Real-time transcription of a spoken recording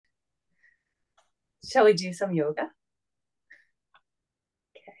Shall we do some yoga?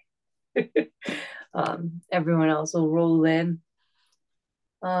 Okay. Everyone else will roll in.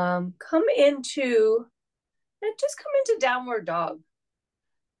 Come into, just come into downward dog.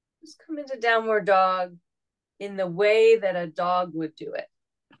 Just come into downward dog in the way that a dog would do it,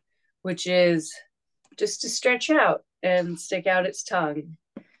 which is just to stretch out and stick out its tongue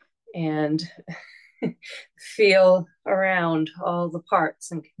and feel around all the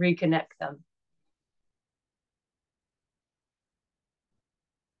parts and reconnect them.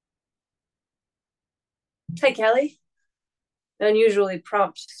 Hi, Kelly. Unusually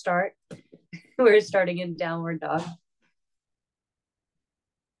prompt start. We're starting in downward dog.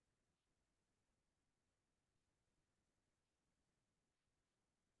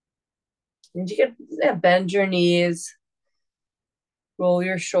 And you can bend your knees, roll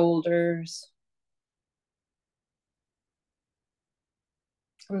your shoulders.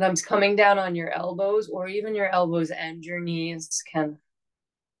 Sometimes coming down on your elbows or even your elbows and your knees can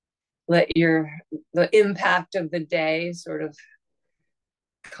let the impact of the day sort of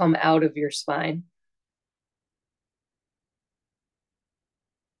come out of your spine.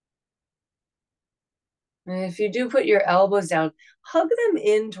 And if you do put your elbows down, hug them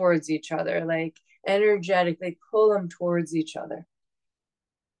in towards each other, like energetically pull them towards each other.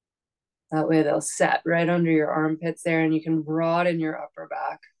 That way they'll set right under your armpits there and you can broaden your upper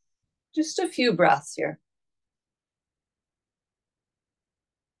back. Just a few breaths here.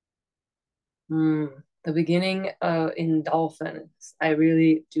 The beginning in dolphins, I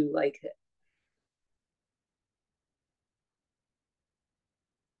really do like it.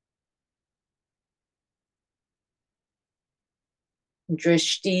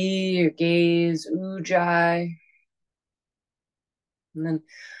 Drishti, your gaze, ujjayi. And then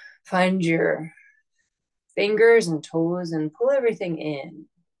find your fingers and toes and pull everything in.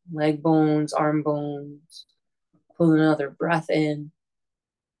 Leg bones, arm bones. Pull another breath in.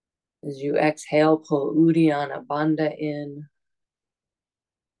 As you exhale, pull Uddiyana Bandha in.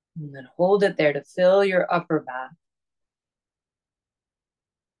 And then hold it there to fill your upper back.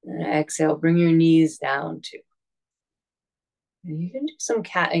 And exhale, bring your knees down too. And you can do some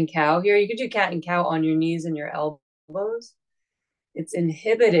cat and cow here. You can do cat and cow on your knees and your elbows. It's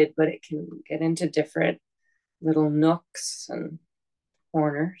inhibited, but it can get into different little nooks and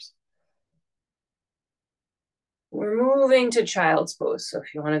corners. We're moving to child's pose. So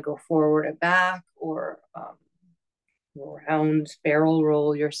if you want to go forward and back or round barrel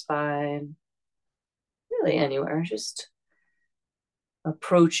roll your spine, really anywhere, just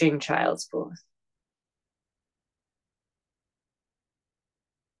approaching child's pose.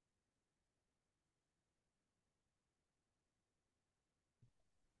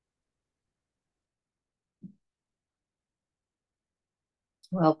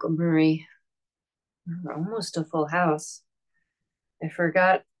 Welcome, Marie. We're almost a full house. I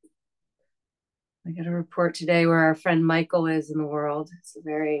forgot. I got a report today where our friend Michael is in the world. It's a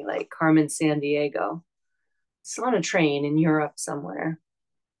very like Carmen Sandiego. It's on a train in Europe somewhere.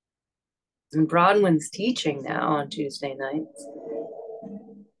 And Bronwyn's teaching now on Tuesday nights.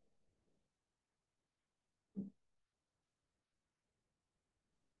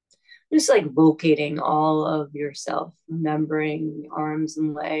 Just like locating all of yourself, remembering arms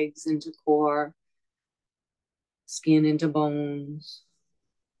and legs into core, skin into bones.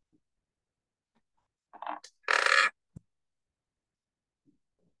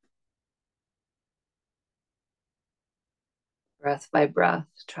 Breath by breath,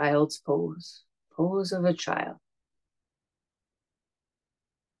 child's pose, pose of a child.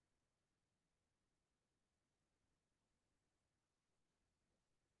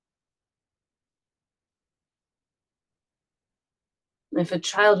 If a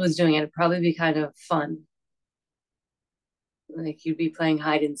child was doing it, it'd probably be kind of fun. Like you'd be playing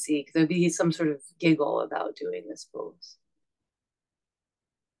hide and seek. There'd be some sort of giggle about doing this pose.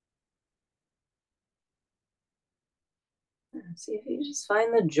 See if you just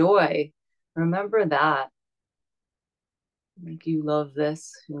find the joy. Remember that. Like you love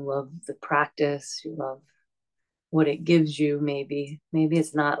this, you love the practice, you love what it gives you, maybe. Maybe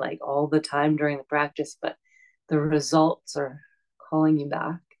it's not like all the time during the practice, but the results are calling you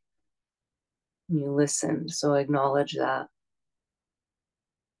back. And you listened, so acknowledge that.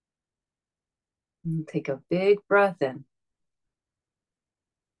 And take a big breath in.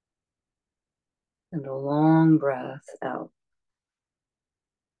 And a long breath out.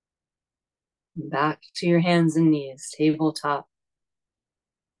 Back to your hands and knees, tabletop.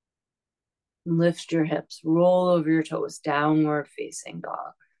 Lift your hips, roll over your toes, downward facing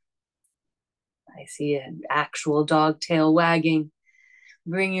dog. I see an actual dog tail wagging.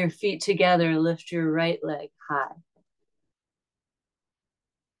 Bring your feet together, lift your right leg high.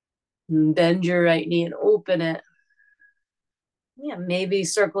 And bend your right knee and open it. Yeah, maybe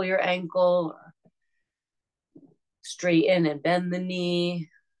circle your ankle, or straighten and bend the knee.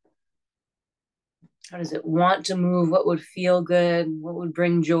 How does it want to move? What would feel good? What would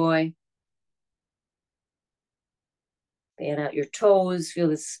bring joy? Fan out your toes, feel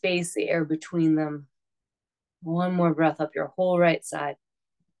the space, the air between them. One more breath up your whole right side.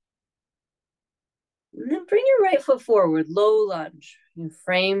 And then bring your right foot forward, low lunge. You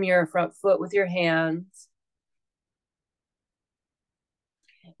frame your front foot with your hands.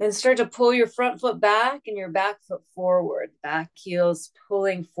 Then start to pull your front foot back and your back foot forward. Back heels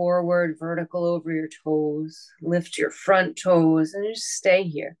pulling forward, vertical over your toes. Lift your front toes and just stay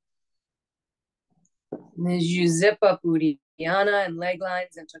here. And as you zip up Uddiyana and leg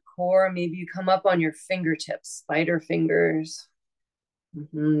lines into core, maybe you come up on your fingertips, spider fingers.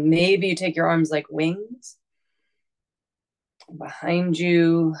 Maybe you take your arms like wings. Behind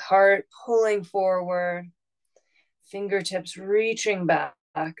you, heart pulling forward, fingertips reaching back.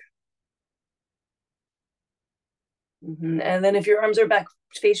 And then if your arms are back,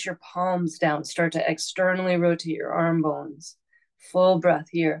 face your palms down. Start to externally rotate your arm bones. Full breath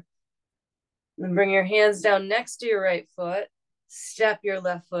here. Then bring your hands down next to your right foot. Step your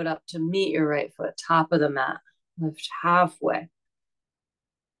left foot up to meet your right foot, top of the mat. Lift halfway.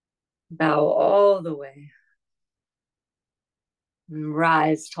 Bow all the way. And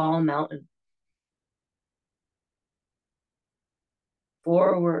rise, tall mountain.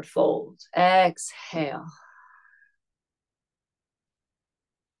 Forward fold. Exhale.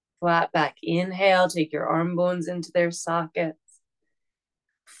 Flat back. Inhale, take your arm bones into their sockets.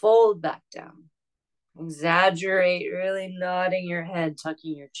 Fold back down. Exaggerate, really nodding your head,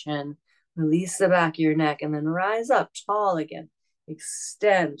 tucking your chin. Release the back of your neck and then rise up tall again.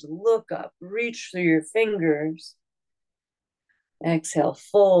 Extend, look up, reach through your fingers. Exhale,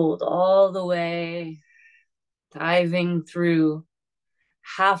 fold all the way, diving through,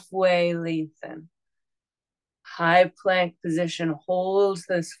 halfway lengthen. High plank position, hold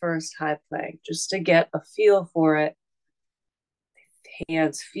this first high plank just to get a feel for it.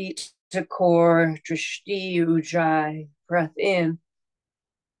 Hands, feet to core, Drishti Ujjayi. Breath in,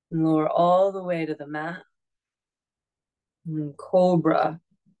 and lower all the way to the mat. And cobra,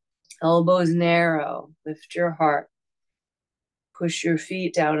 elbows narrow, lift your heart. Push your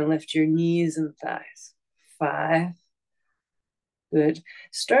feet down and lift your knees and thighs. 5. Good.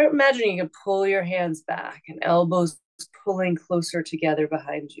 Start imagining you can pull your hands back and elbows pulling closer together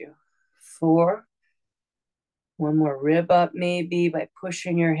behind you. 4. One more rib up maybe by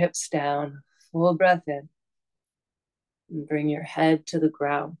pushing your hips down. Full breath in. And bring your head to the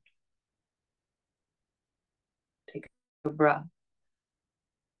ground. Take a breath.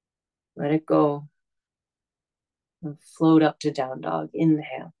 Let it go. And float up to down dog.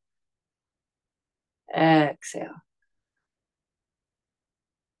 Inhale. Exhale.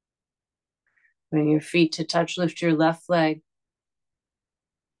 Bring your feet to touch, lift your left leg.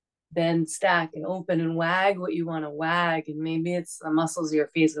 Bend, stack, and open and wag what you want to wag. And maybe it's the muscles of your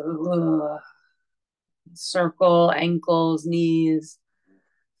face. Ugh. Circle, ankles, knees.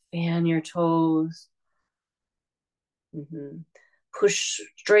 Fan your toes. Push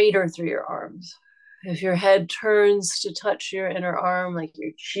straighter through your arms. If your head turns to touch your inner arm, like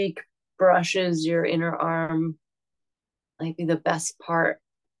your cheek brushes your inner arm, might be the best part.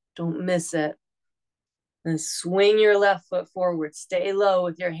 Don't miss it. And swing your left foot forward. Stay low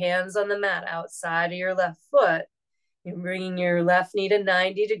with your hands on the mat outside of your left foot. You're bringing your left knee to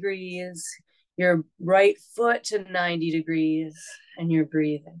 90 degrees, your right foot to 90 degrees, and you're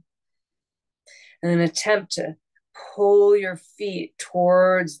breathing. And then attempt to pull your feet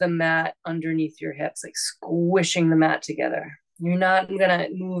towards the mat underneath your hips, like squishing the mat together. You're not gonna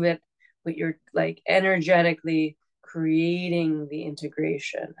move it, but you're like energetically creating the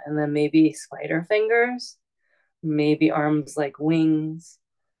integration. And then maybe spider fingers, maybe arms like wings.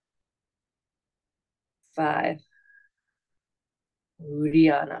 5.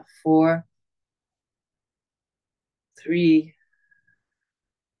 Uddiyana. 4. 3.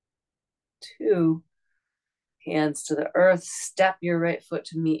 2. Hands to the earth. Step your right foot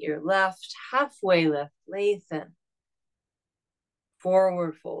to meet your left. Halfway lift. Lengthen.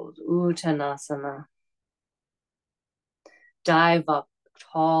 Forward fold. Uttanasana. Dive up.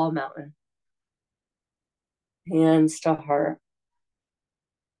 Tall mountain. Hands to heart.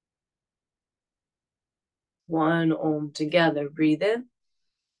 One Om together. Breathe in.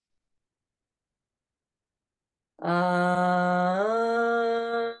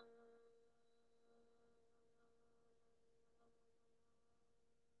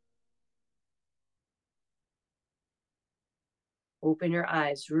 Open your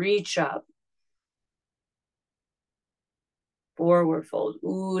eyes, reach up. Forward fold,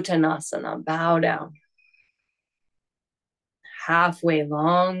 Uttanasana, bow down. Halfway,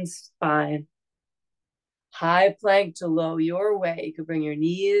 long spine. High plank to low, your way. You could bring your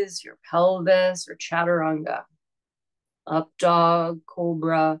knees, your pelvis, or chaturanga. Up dog,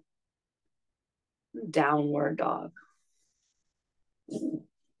 cobra, downward dog.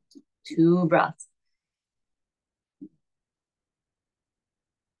 2 breaths.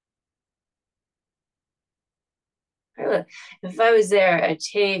 If I was there, I'd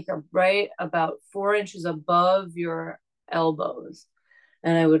take right about 4 inches above your elbows,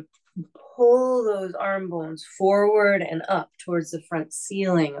 and I would pull those arm bones forward and up towards the front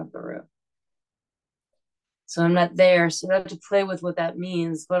ceiling of the room. So I'm not there, so I have to play with what that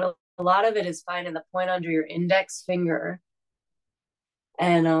means. But a lot of it is finding the point under your index finger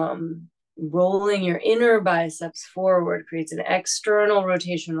and rolling your inner biceps forward creates an external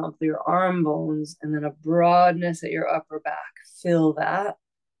rotation of your arm bones and then a broadness at your upper back. Feel that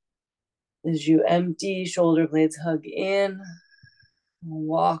as you empty, shoulder blades hug in,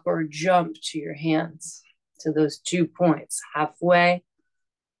 walk or jump to your hands, to those 2 points, halfway,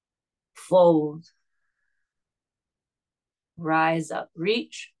 fold, rise up,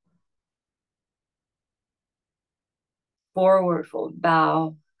 reach, forward fold,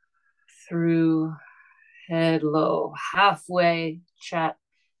 bow, through, head low, halfway, chat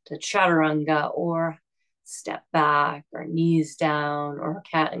to chaturanga, or step back, or knees down, or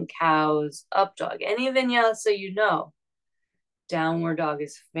cat and cows, up dog, any vinyasa you know. Downward dog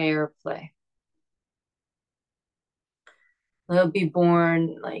is fair play. They'll be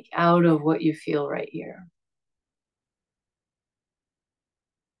born like out of what you feel right here.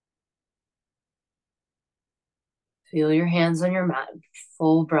 Feel your hands on your mat,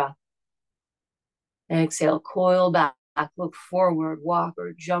 full breath. Exhale, coil back, look forward, walk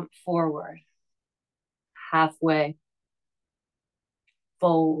or jump forward. Halfway,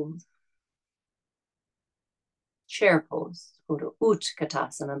 fold. Chair pose, go to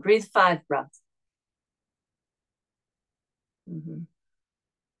Utkatasana. Breathe 5 breaths.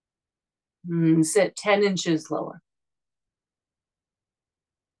 Sit 10 inches lower.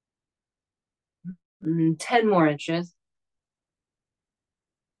 10 more inches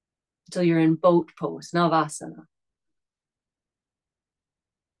until you're in boat pose, Navasana.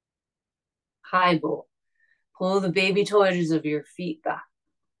 High boat. Pull the baby toe edges of your feet back.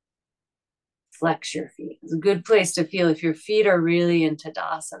 Flex your feet. It's a good place to feel. If your feet are really in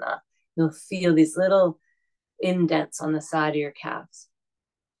Tadasana, you'll feel these little indents on the side of your calves.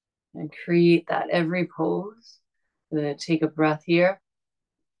 And create that every pose. I'm going to take a breath here.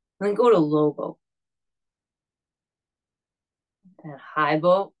 And then go to low boat. And high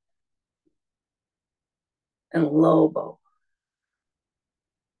boat. And low boat.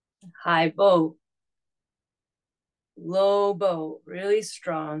 High boat. Low boat. Really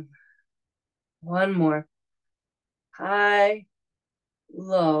strong. One more. High,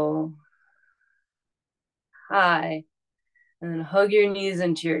 low, high. And then hug your knees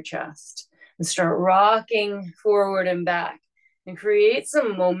into your chest. And start rocking forward and back. And create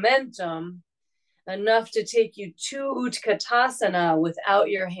some momentum enough to take you to Utkatasana without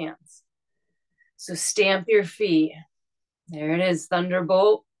your hands. So stamp your feet. There it is,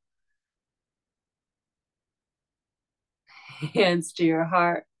 Thunderbolt. Hands to your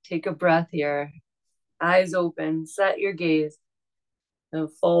heart. Take a breath here. Eyes open, set your gaze, and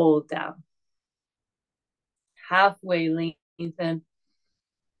fold down. Halfway lengthen.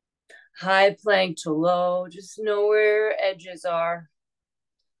 High plank to low, just know where edges are.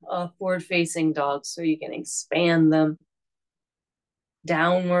 Upward facing dog, so you can expand them.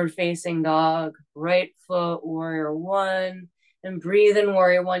 Downward facing dog, right foot, warrior one. And breathe in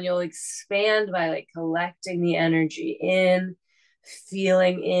warrior one. You'll expand by like collecting the energy in,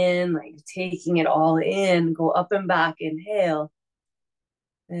 feeling in, like taking it all in. Go up and back, inhale.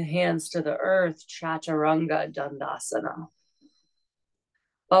 And hands to the earth, chaturanga dandasana.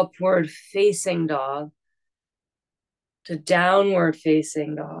 Upward facing dog to downward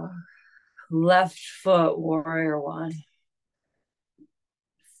facing dog. Left foot, warrior one.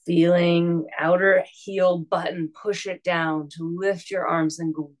 Feeling outer heel button, push it down to lift your arms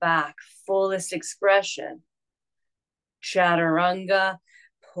and go back. Fullest expression. Chaturanga,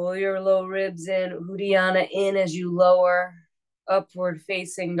 pull your low ribs in. Uddiyana in as you lower. Upward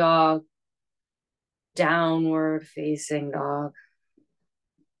facing dog. Downward facing dog.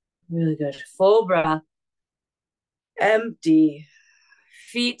 Really good. Full breath. Empty.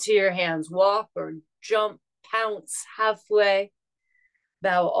 Feet to your hands. Walk or jump, pounce halfway.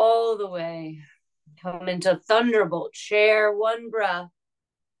 Bow all the way. Come into thunderbolt. Chair, one breath.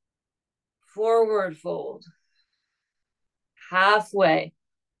 Forward fold. Halfway.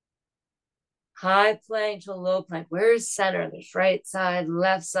 High plank to low plank. Where's center? There's right side,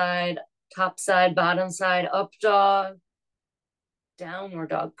 left side, top side, bottom side, up dog, downward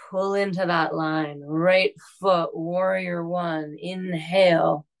dog. Pull into that line. Right foot, warrior one.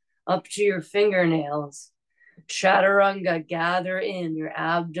 Inhale up to your fingernails. Chaturanga, gather in your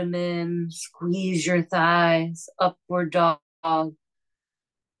abdomen, squeeze your thighs, upward dog,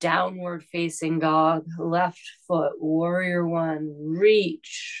 downward facing dog, left foot, warrior one,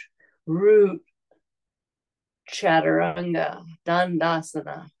 reach, root, chaturanga,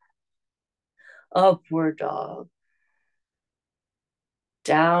 dandasana, upward dog,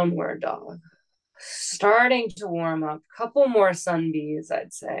 downward dog. Starting to warm up, couple more sun bees,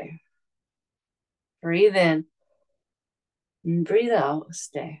 I'd say. Breathe in and breathe out,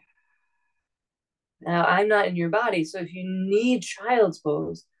 stay. Now, I'm not in your body, so if you need child's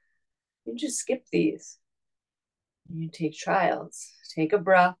pose, you just skip these. You take child's. Take a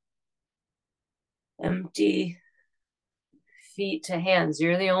breath. Empty feet to hands.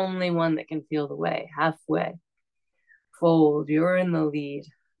 You're the only one that can feel the way. Halfway. Fold. You're in the lead.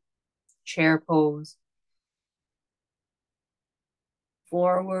 Chair pose.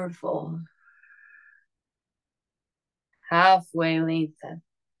 Forward fold. Halfway lengthen.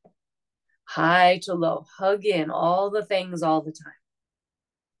 High to low. Hug in all the things all the time.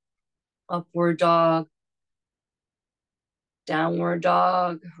 Upward dog. Downward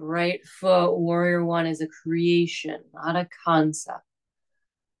dog. Right foot. Warrior one is a creation, not a concept.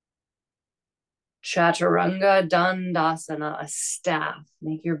 Chaturanga Dandasana, a staff.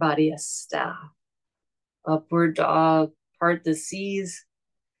 Make your body a staff. Upward dog, part the seas.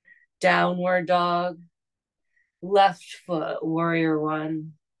 Downward dog. Left foot, warrior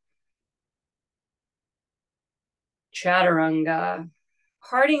one. Chaturanga.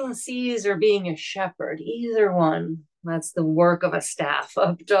 Parting the seas or being a shepherd, either one. That's the work of a staff.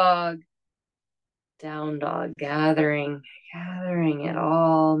 Up dog. Down dog, gathering it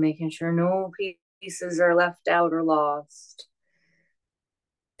all, making sure no pieces are left out or lost.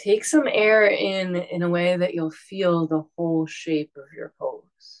 Take some air in a way that you'll feel the whole shape of your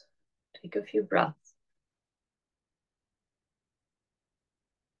pose. Take a few breaths.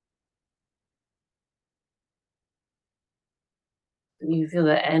 You feel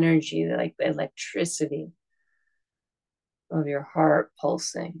the energy, like the electricity of your heart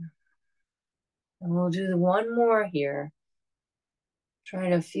pulsing. And we'll do one more here. Try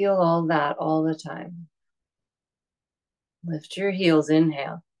to feel all that all the time. Lift your heels,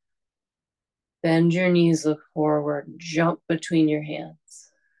 inhale. Bend your knees, look forward, jump between your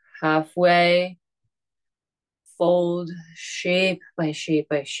hands. Halfway, fold, shape by shape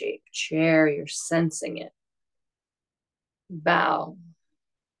by shape. Chair, you're sensing it. Bow.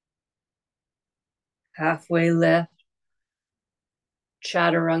 Halfway lift.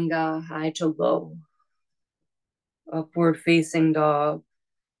 Chaturanga, high to low. Upward facing dog.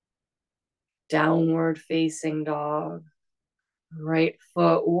 Downward facing dog. Right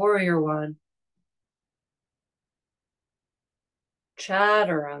foot, warrior one.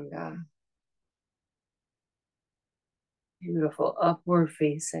 Chaturanga. Beautiful. Upward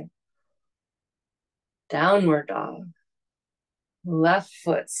facing. Downward dog. Left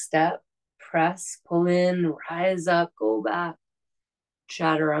foot step. Press, pull in, rise up, go back.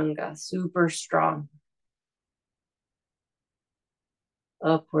 Chaturanga. Super strong.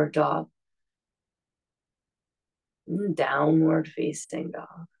 Upward dog. Downward facing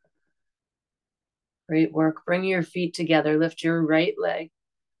dog. Great work. Bring your feet together. Lift your right leg.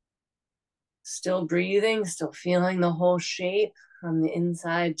 Still breathing, still feeling the whole shape from the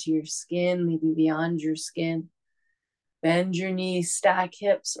inside to your skin, maybe beyond your skin. Bend your knees, stack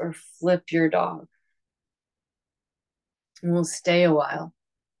hips, or flip your dog. And we'll stay a while.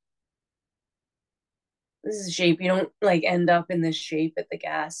 This is a shape. You don't like end up in this shape at the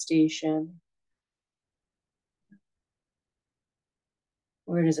gas station.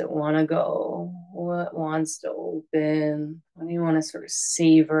 Where does it want to go? What wants to open? What do you want to sort of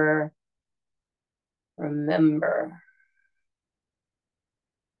savor? Remember.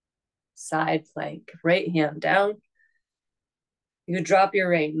 Side plank, right hand down. You could drop your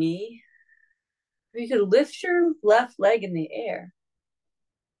right knee, or you could lift your left leg in the air.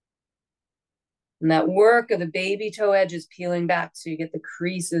 And that work of the baby toe edges peeling back so you get the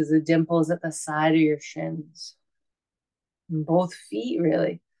creases, the dimples at the side of your shins. And both feet,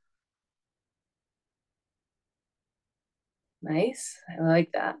 really. Nice. I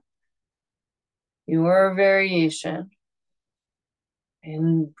like that. Your variation.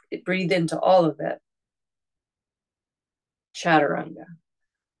 And breathe into all of it. Chaturanga.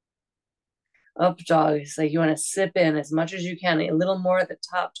 Up dog is like you want to sip in as much as you can, a little more at the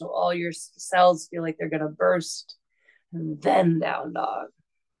top till all your cells feel like they're going to burst. And then down dog.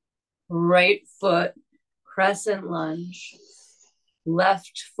 Right foot, crescent lunge.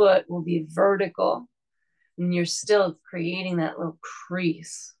 Left foot will be vertical. And you're still creating that little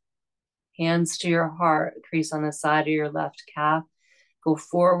crease. Hands to your heart, crease on the side of your left calf. Go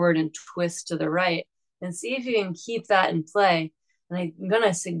forward and twist to the right. And see if you can keep that in play. And I'm going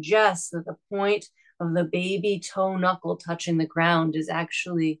to suggest that the point of the baby toe knuckle touching the ground is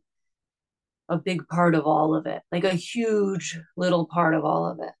actually a big part of all of it, like a huge little part of all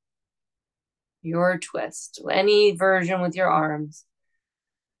of it. Your twist, any version with your arms.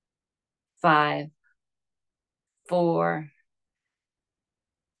 5, 4,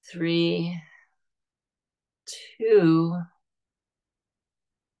 3, 2,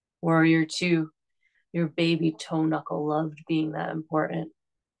 warrior 2. Your baby toe knuckle loved being that important.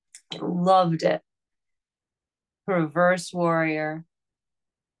 It loved it. Reverse warrior.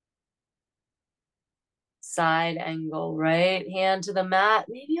 Side angle, right hand to the mat,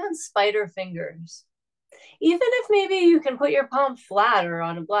 maybe on spider fingers. Even if maybe you can put your palm flat or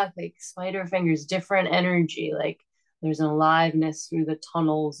on a block, like spider fingers, different energy, like there's an aliveness through the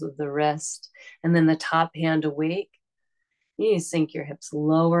tunnels of the wrist, and then the top hand awake. You need to sink your hips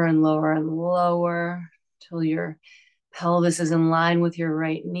lower and lower and lower till your pelvis is in line with your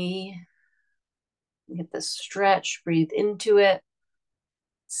right knee. Get the stretch, breathe into it.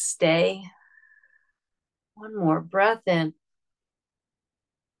 Stay. One more breath in.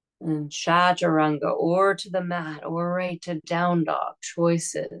 And chaturanga, or to the mat, or right to down dog.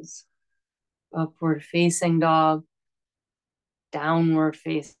 Choices. Upward facing dog, downward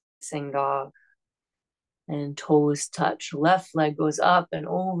facing dog, and toes touch. Left leg goes up and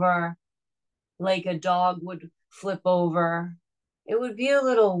over like a dog would flip over. It would be a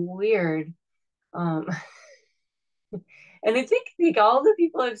little weird. And I think like all the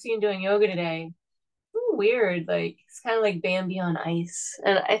people I've seen doing yoga today, weird. Like it's kind of like Bambi on ice.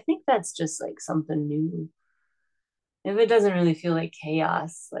 And I think that's just like something new. If it doesn't really feel like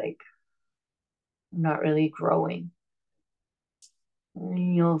chaos, like I'm not really growing.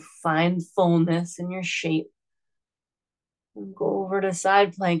 And you'll find fullness in your shape. And go over to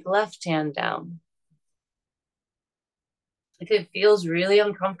side plank, left hand down. If it feels really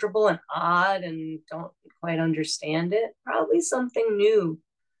uncomfortable and odd and don't quite understand it, probably something new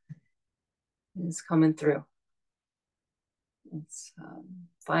is coming through. It's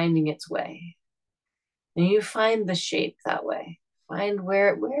finding its way. And you find the shape that way. Find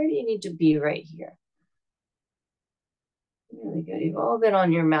where do you need to be right here? Really good. You've all been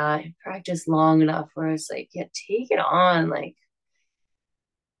on your mat, practiced long enough where it's like, yeah, take it on, like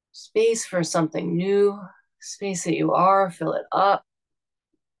space for something new, space that you are, fill it up.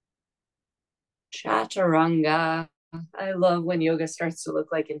 Chaturanga. I love when yoga starts to look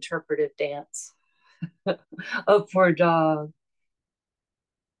like interpretive dance. Upward dog,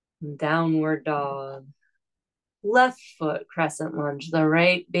 downward dog, left foot crescent lunge, the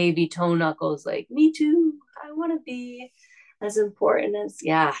right baby toe knuckles, like, me too. I want to be as important as,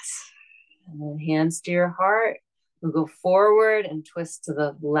 yes. And then hands to your heart. We'll go forward and twist to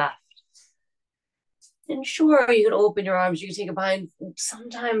the left. And sure, you can open your arms, you can take it behind.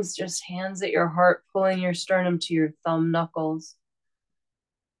 Sometimes just hands at your heart, pulling your sternum to your thumb knuckles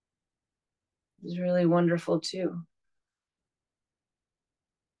is really wonderful too.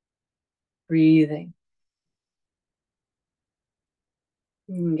 Breathing.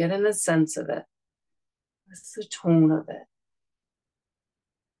 You can get in the sense of it. What's the tone of it?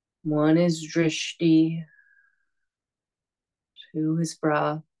 One is drishti, 2 is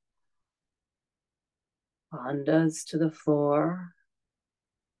breath, bandhas to the floor,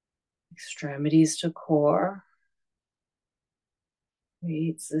 extremities to core.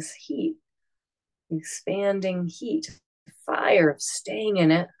 Creates this heat, expanding heat, fire of staying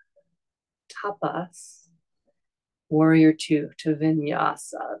in it. Tapas. Warrior 2 to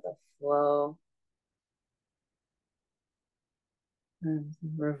vinyasa, the flow. And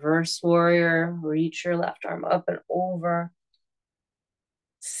reverse warrior, reach your left arm up and over.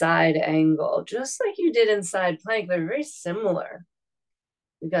 Side angle, just like you did in side plank. They're very similar.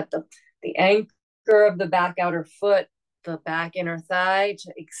 We got the anchor of the back outer foot, the back inner thigh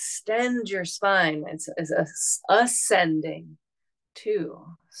to extend your spine. It's ascending too.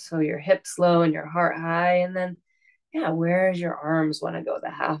 So your hips low and your heart high. And then, yeah, where's your arms want to go?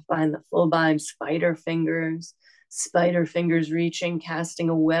 The half bind, the full bind, spider fingers reaching, casting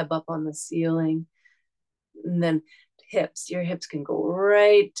a web up on the ceiling. And then hips. Your hips can go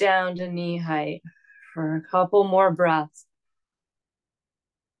right down to knee height for a couple more breaths.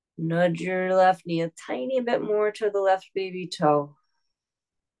 Nudge your left knee a tiny bit more to the left baby toe.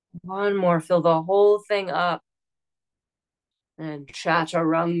 One more, fill the whole thing up. And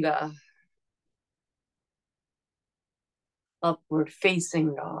chaturanga. Upward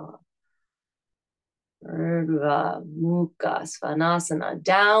facing dog. Urdhva Mukha Svanasana.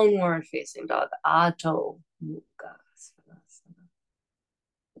 Downward facing dog. Adho Mukha Svanasana.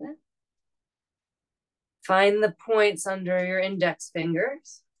 Yeah. Find the points under your index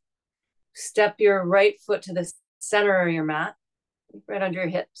fingers. Step your right foot to the center of your mat, right under your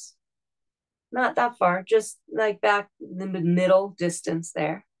hips. Not that far, just like back in the middle distance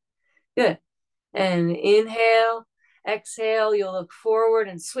there. Good. And inhale, exhale, you'll look forward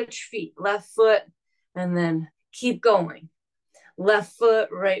and switch feet, left foot, and then keep going. Left foot,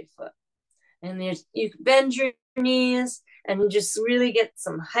 right foot. And you bend your knees and just really get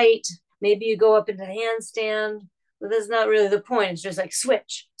some height. Maybe you go up into handstand, but that's not really the point. It's just like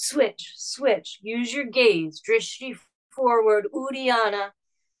switch, switch, switch. Use your gaze, drishti forward, uddiyana.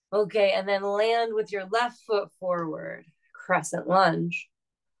 Okay, and then land with your left foot forward, crescent lunge.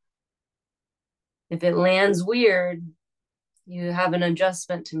 If it lands weird, you have an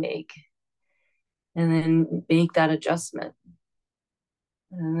adjustment to make. And then make that adjustment.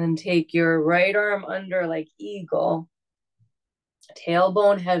 And then take your right arm under like eagle,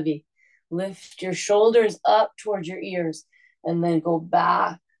 tailbone heavy. Lift your shoulders up towards your ears and then go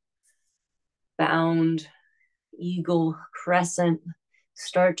back. Bound, eagle, crescent.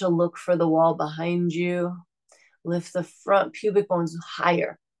 Start to look for the wall behind you. Lift the front pubic bones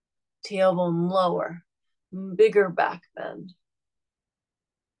higher, tailbone lower, bigger back bend.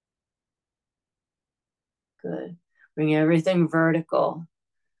 Good. Bring everything vertical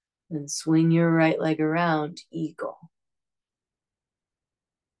and swing your right leg around, eagle.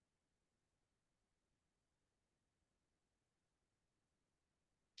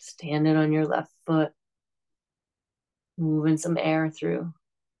 Stand it on your left foot. Moving some air through.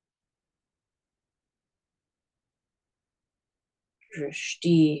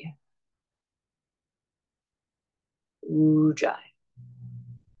 Drishti. Ujjayi.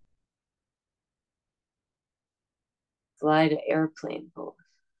 Fly to airplane pose.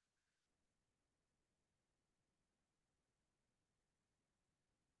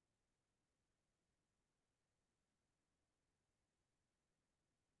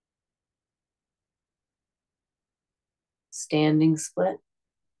 Standing split.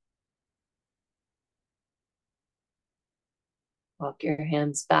 Walk your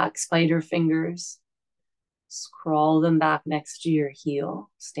hands back, spider fingers. Scrawl them back next to your heel,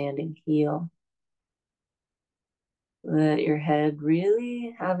 standing heel. Let your head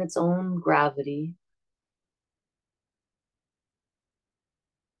really have its own gravity.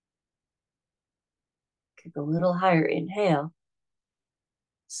 Kick a little higher, inhale.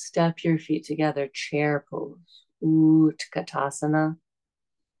 Step your feet together, chair pose, Utkatasana.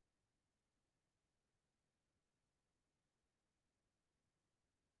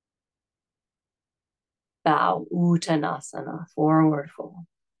 Bow, Uttanasana, forward fold.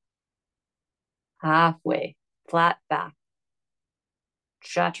 Halfway, flat back,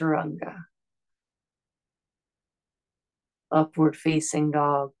 Chaturanga. Upward facing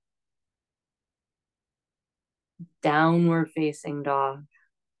dog. Downward facing dog.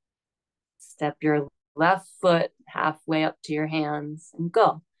 Step your left foot halfway up to your hands and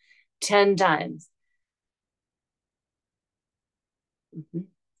go 10 times.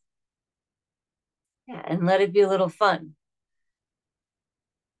 Yeah, and let it be a little fun.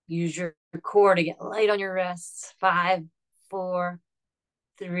 Use your core to get light on your wrists. 5, 4,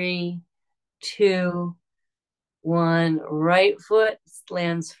 3, 2, 1. Right foot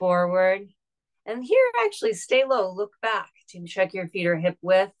lands forward. And here, actually, stay low. Look back to check your feet are hip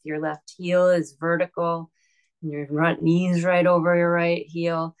width. Your left heel is vertical. And your front knees right over your right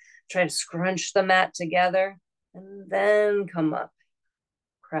heel. Try to scrunch the mat together. And then come up.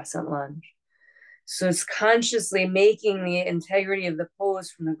 Crescent lunge. So it's consciously making the integrity of the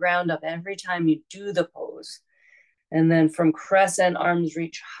pose from the ground up every time you do the pose. And then from crescent, arms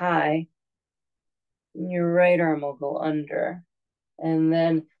reach high. And your right arm will go under. And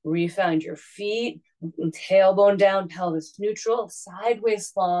then refound your feet, tailbone down, pelvis neutral,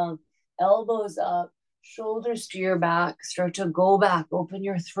 sideways long, elbows up, shoulders to your back. Start to go back, open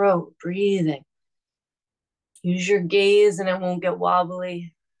your throat, breathing. Use your gaze and it won't get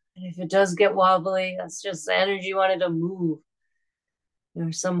wobbly. And if it does get wobbly, that's just the energy wanted to move.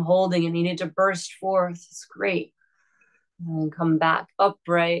 There's some holding and you need to burst forth. It's great. And then come back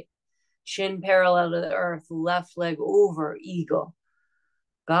upright, Chin parallel to the earth, left leg over, eagle.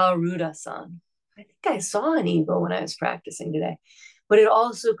 Garuda-san. I think I saw an eagle when I was practicing today, but it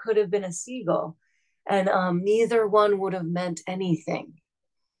also could have been a seagull. And neither one would have meant anything.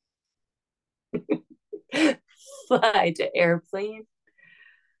 Fly to airplane.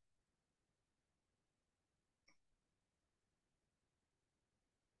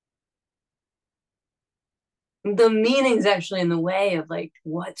 The meaning's actually in the way of like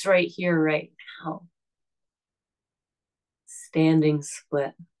what's right here, right now. Standing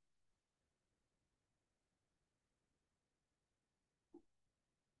split.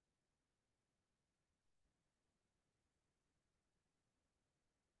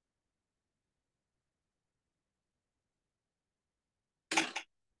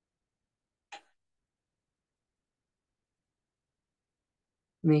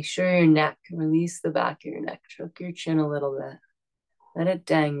 Make sure your neck, release the back of your neck, choke your chin a little bit. Let it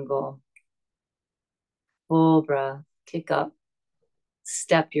dangle. Full breath, kick up.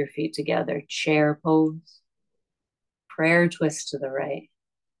 Step your feet together, chair pose. Prayer twist to the right.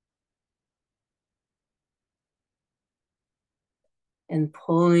 And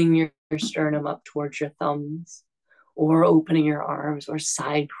pulling your sternum up towards your thumbs, or opening your arms, or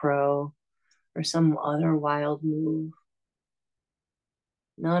side crow, or some other wild move.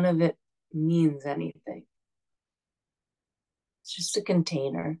 None of it means anything. It's just a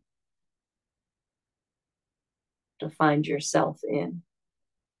container to find yourself in.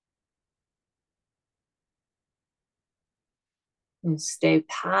 And stay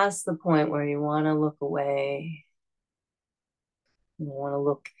past the point where you want to look away. You want to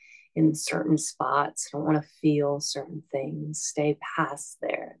look in certain spots. You don't want to feel certain things. Stay past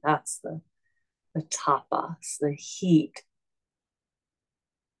there. That's the tapas, the heat.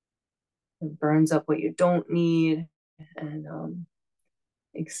 It burns up what you don't need and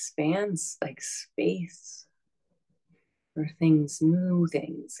expands like space for things, new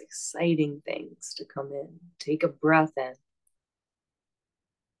things, exciting things to come in. Take a breath in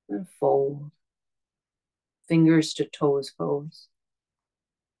and fold. Fingers to toes pose.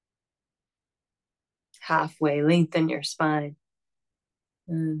 Halfway, lengthen your spine.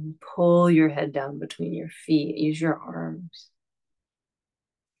 And pull your head down between your feet. Use your arms.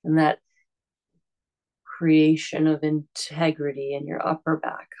 And that creation of integrity in your upper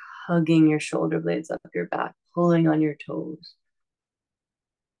back, hugging your shoulder blades up your back, pulling on your toes.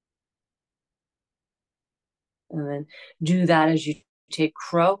 And then do that as you take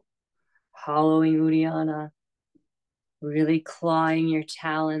crow, hollowing Uddiyana, really clawing your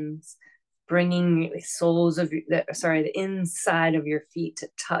talons, bringing the soles of the inside of your feet to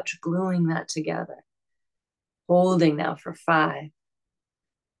touch, gluing that together. Holding now for 5,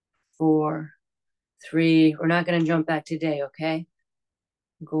 4, 3. We're not going to jump back today, okay?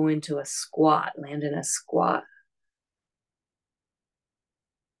 Go into a squat, land in a squat.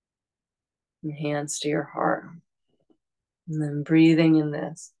 And hands to your heart. And then breathing in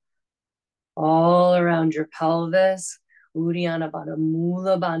this. All around your pelvis, Uddiyana Bandha,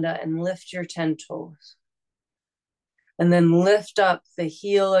 Mula Bandha, and lift your 10 toes. And then lift up the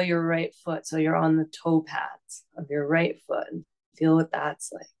heel of your right foot so you're on the toe pads of your right foot and feel what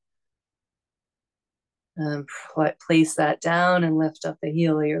that's like. And place that down and lift up the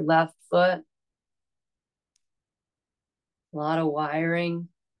heel of your left foot. A lot of wiring.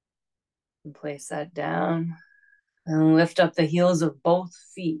 And place that down. And lift up the heels of both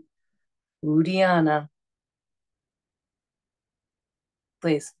feet. Uddiyana.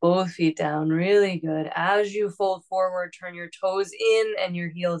 Place both feet down, really good. As you fold forward, turn your toes in and your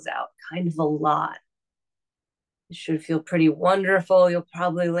heels out, kind of a lot. It should feel pretty wonderful. You'll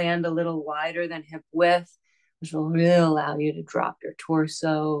probably land a little wider than hip width, which will really allow you to drop your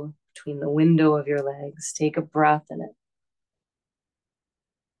torso between the window of your legs. Take a breath in it.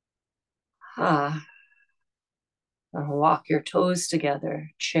 Ah. And walk your toes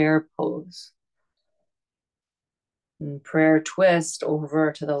together, chair pose. And prayer twist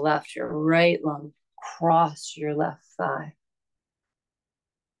over to the left, your right lung, cross your left thigh.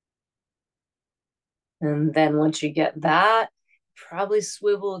 And then once you get that, probably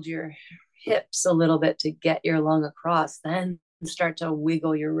swiveled your hips a little bit to get your lung across. Then start to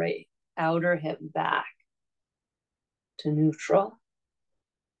wiggle your right outer hip back to neutral.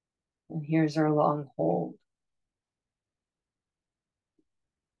 And here's our long hold.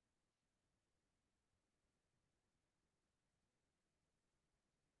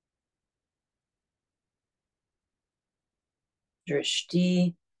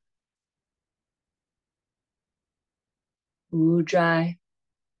 Drishti, Ujjayi,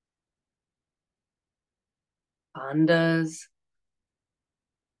 bandhas,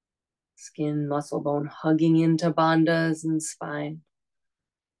 Skin, muscle, bone hugging into bandhas and spine.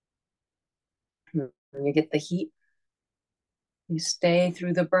 When you get the heat, you stay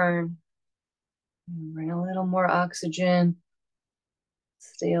through the burn. Bring a little more oxygen.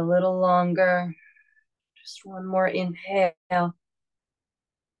 Stay a little longer. Just one more inhale.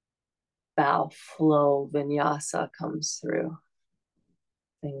 Bow flow vinyasa comes through.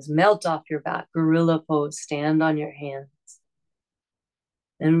 Things melt off your back. Gorilla pose. Stand on your hands.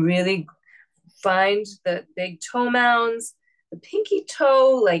 And really find the big toe mounds, the pinky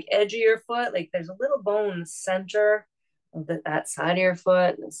toe, like edge of your foot. Like there's a little bone in the center of that side of your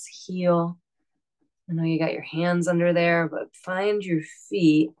foot, this heel. I know you got your hands under there, but find your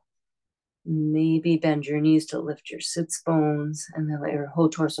feet. Maybe bend your knees to lift your sits bones, and then let your whole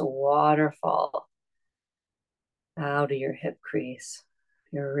torso waterfall out of your hip crease.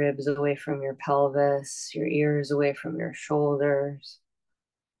 Your ribs away from your pelvis, your ears away from your shoulders,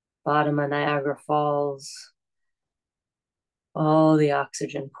 bottom of Niagara Falls. All the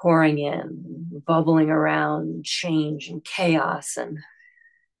oxygen pouring in, bubbling around, change and chaos, and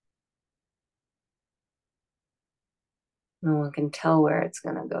no one can tell where it's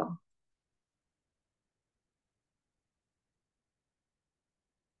going to go.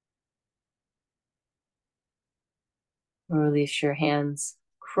 Release your hands.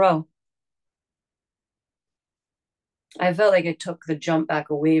 Crow. I felt like I took the jump back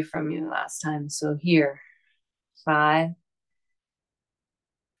away from you last time. So here, 5,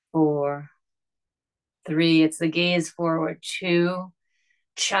 4, 3. It's the gaze forward. 2,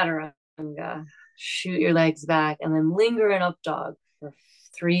 chaturanga. Shoot your legs back and then linger in up dog for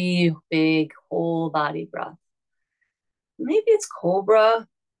 3 big whole body breaths. Maybe it's cobra,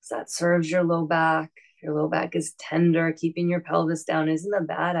 because that serves your low back. If your low back is tender, keeping your pelvis down isn't a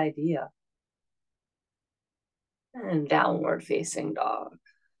bad idea. And downward facing dog.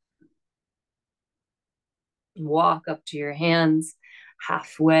 Walk up to your hands,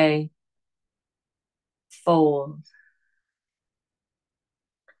 halfway, fold.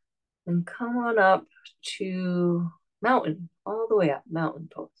 And come on up to mountain, all the way up, mountain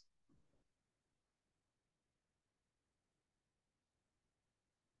pose.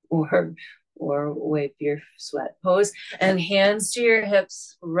 Or wipe your sweat pose. And hands to your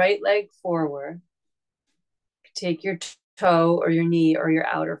hips, right leg forward. Take your toe or your knee or your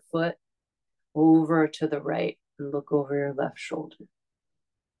outer foot over to the right and look over your left shoulder.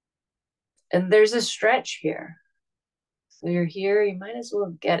 And there's a stretch here. So you're here, you might as well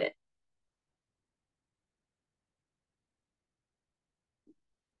get it.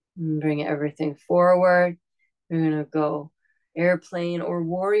 And bring everything forward. You're gonna go airplane or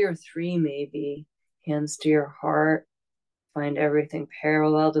warrior 3 maybe. Hands to your heart. Find everything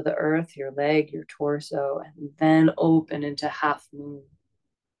parallel to the earth, your leg, your torso, and then open into half moon.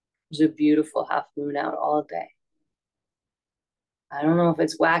 There's a beautiful half moon out all day. I don't know if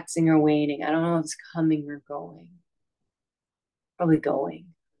it's waxing or waning. I don't know if it's coming or going. Probably going.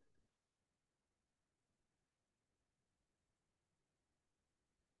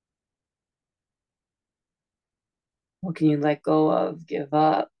 What can you let go of? Give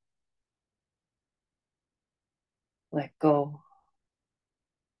up. Let go.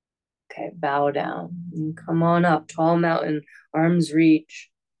 Okay, bow down. And come on up. Tall mountain, arms reach.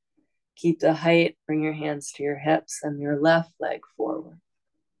 Keep the height. Bring your hands to your hips and your left leg forward.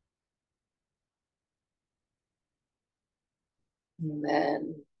 And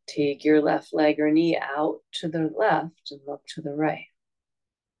then take your left leg or knee out to the left and look to the right.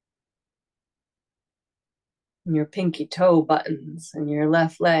 And your pinky toe buttons and your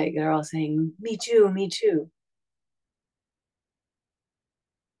left leg are all saying, me too, me too.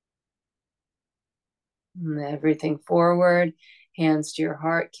 And everything forward, hands to your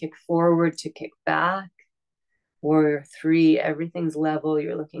heart, kick forward to kick back. Warrior 3, everything's level,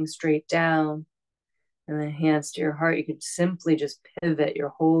 you're looking straight down. And then hands to your heart, you could simply just pivot your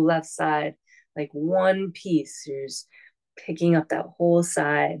whole left side like one piece. You're just picking up that whole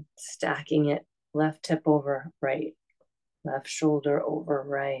side, stacking it, left hip over right, left shoulder over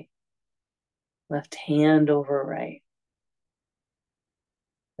right, left hand over right.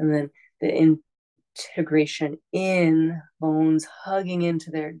 And then the integration in, bones hugging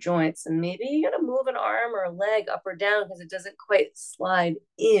into their joints. And maybe you gotta move an arm or a leg up or down because it doesn't quite slide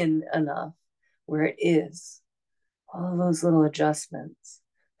in enough where it is. All those little adjustments.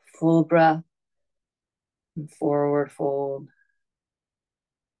 Full breath and forward fold.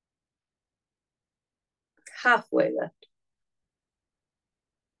 Halfway lift.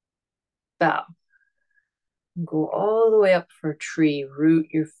 Bow. Go all the way up for a tree. Root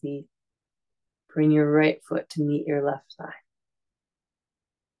your feet. Bring your right foot to meet your left thigh.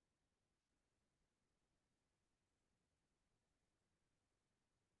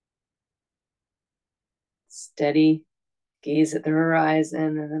 Steady gaze at the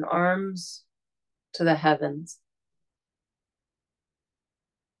horizon, and then arms to the heavens.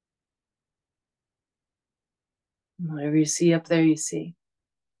 Whatever you see up there, you see.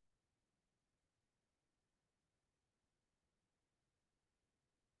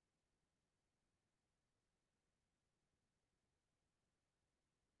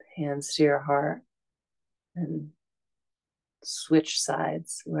 Hands to your heart and switch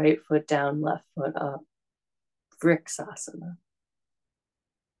sides. Right foot down, left foot up. Vriksasana.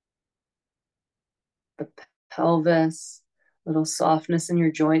 The pelvis, little softness in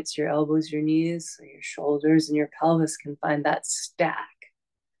your joints, your elbows, your knees, so your shoulders and your pelvis can find that stack.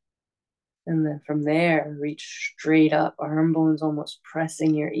 And then from there, reach straight up, arm bones almost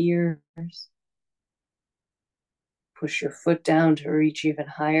pressing your ears. Push your foot down to reach even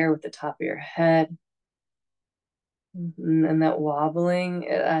higher with the top of your head. And that wobbling,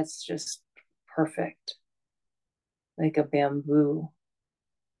 that's just perfect. Like a bamboo,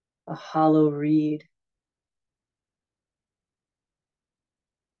 a hollow reed.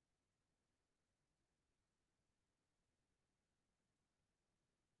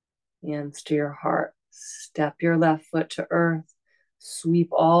 Hands to your heart. Step your left foot to earth. Sweep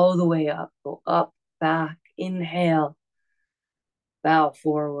all the way up. Go up, back. Inhale. Bow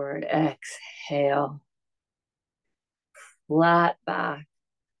forward. Exhale. Flat back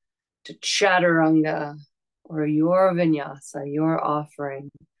to chaturanga or your vinyasa, your offering.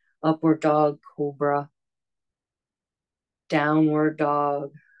 Upward dog, cobra. Downward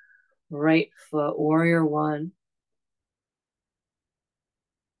dog. Right foot, warrior one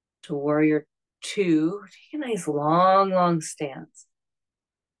to warrior two. Take a nice long stance.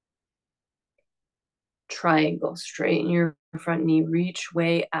 Triangle, straighten your front knee, reach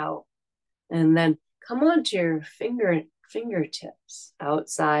way out. And then come onto your fingertips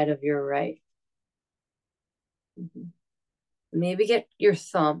outside of your right. Maybe get your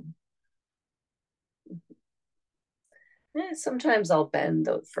thumb. Sometimes I'll bend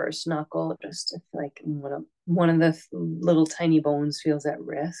the first knuckle just if like one of the little tiny bones feels at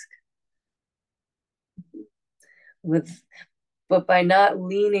risk. But by not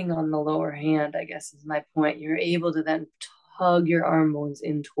leaning on the lower hand, I guess is my point, you're able to then tug your arm bones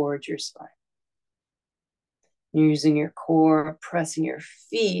in towards your spine. You're using your core, pressing your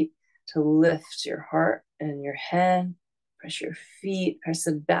feet to lift your heart and your head. Press your feet, press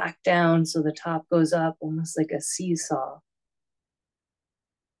it back down so the top goes up, almost like a seesaw.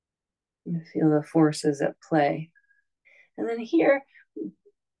 You feel the forces at play. And then here,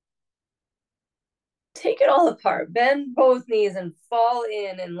 take it all apart. Bend both knees and fall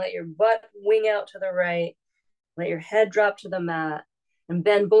in and let your butt wing out to the right. Let your head drop to the mat and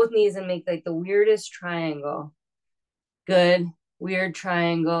bend both knees and make like the weirdest triangle. Good. Weird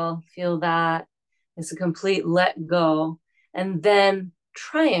triangle. Feel that. It's a complete let go. And then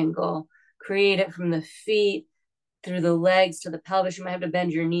triangle. Create it from the feet through the legs to the pelvis. You might have to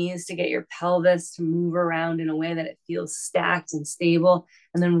bend your knees to get your pelvis to move around in a way that it feels stacked and stable.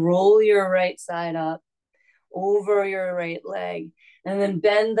 And then roll your right side up over your right leg. And then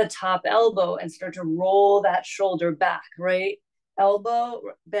bend the top elbow and start to roll that shoulder back. Right elbow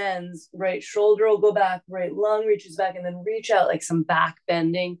bends, right shoulder will go back, right lung reaches back, and then reach out like some back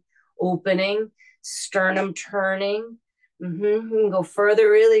bending, opening, sternum turning. You can go further.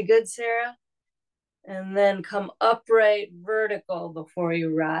 Really good, Sarah. And then come upright, vertical before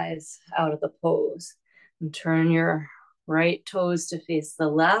you rise out of the pose. And turn your right toes to face the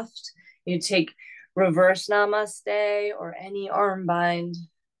left. You take reverse namaste or any arm bind.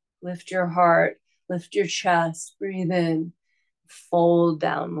 Lift your heart, lift your chest, breathe in, fold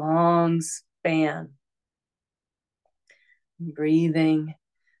down, long span. Breathing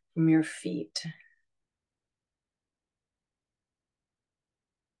from your feet.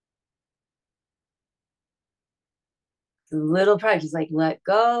 Little practice, like let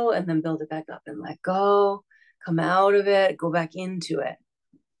go and then build it back up and let go, come out of it, go back into it.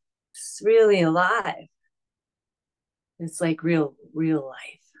 It's really alive. It's like real life.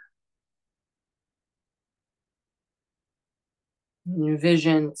 Your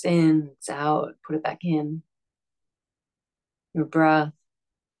vision, it's in, it's out, put it back in. Your breath,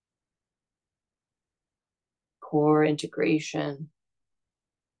 core integration.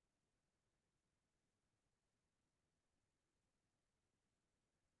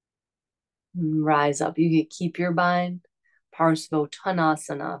 Rise up. You can keep your bind.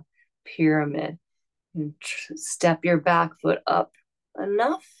 Parsvottanasana, pyramid. And step your back foot up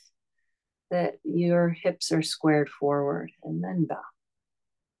enough that your hips are squared forward and then bow.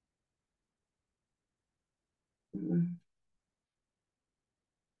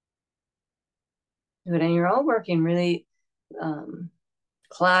 Good. And you're all working really um,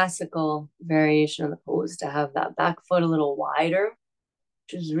 classical variation of the pose to have that back foot a little wider,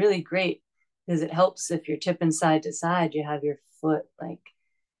 which is really great because it helps if you're tipping side to side, you have your foot like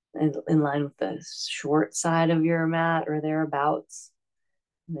in line with the short side of your mat or thereabouts.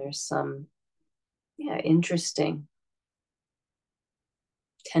 And there's some, yeah, interesting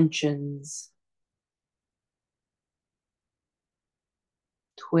tensions,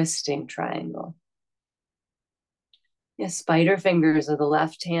 twisting triangle. Yeah, spider fingers of the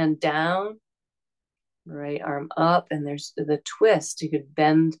left hand down, right arm up, and there's the twist. You could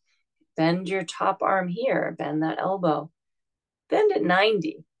bend your top arm here, bend that elbow, bend it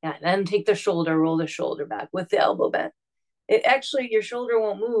 90. Yeah, then take the shoulder, roll the shoulder back with the elbow bent. It actually, your shoulder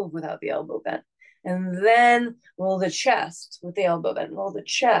won't move without the elbow bent. And then roll the chest with the elbow bent, roll the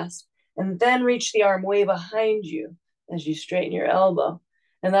chest, and then reach the arm way behind you as you straighten your elbow.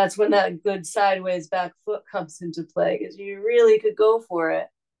 And that's when that good sideways back foot comes into play because you really could go for it.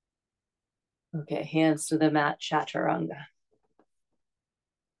 Okay, hands to the mat, chaturanga.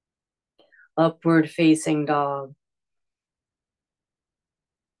 Upward facing dog.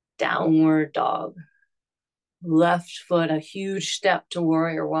 Downward dog. Left foot, a huge step to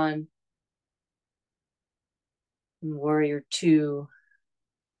warrior one. Warrior two.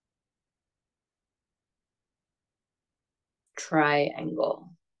 Triangle.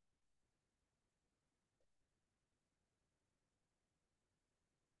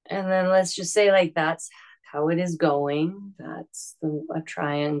 And then let's just say like that's how it is going. That's a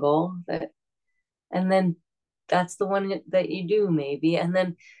triangle that, and then that's the one that you do maybe. And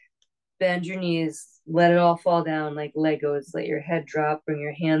then bend your knees, let it all fall down like Legos. Let your head drop, bring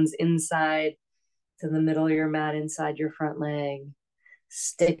your hands inside to the middle of your mat, inside your front leg.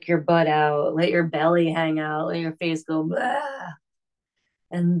 Stick your butt out, let your belly hang out, let your face go blah.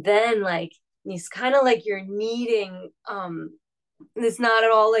 And then like it's kind of like you're kneading it's not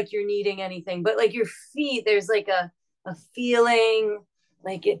at all like you're needing anything, but like your feet, there's like a feeling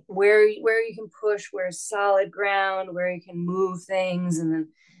like it where you can push, where's solid ground, where you can move things, and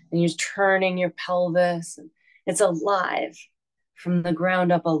you're turning your pelvis. And it's alive from the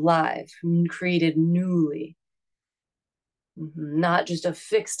ground up, alive, created newly. Not just a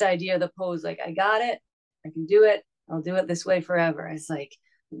fixed idea of the pose, like I got it, I can do it, I'll do it this way forever. It's like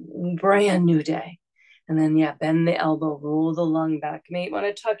brand new day. And then yeah, bend the elbow, roll the lung back. You may want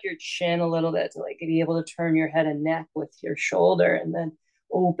to tuck your chin a little bit to like be able to turn your head and neck with your shoulder, and then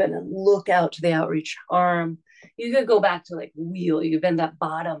open and look out to the outreach arm. You could go back to like wheel. You could bend that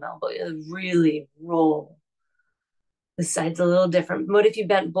bottom elbow, really roll. The side's a little different. What if you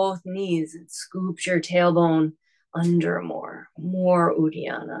bent both knees and scooped your tailbone under more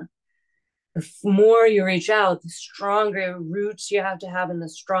Uddiyana? The more you reach out, the stronger roots you have to have, and the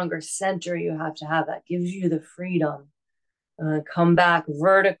stronger center you have to have. That gives you the freedom. Come back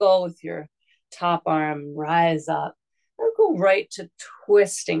vertical with your top arm, rise up. I'll go right to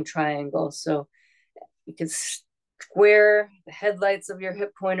twisting triangle. So you can square the headlights of your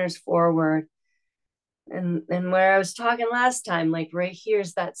hip pointers forward. And where I was talking last time, like right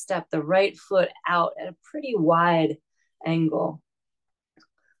here's that step, the right foot out at a pretty wide angle,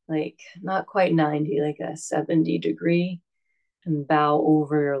 like not quite 90, like a 70-degree, and bow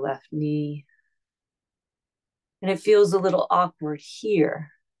over your left knee. And it feels a little awkward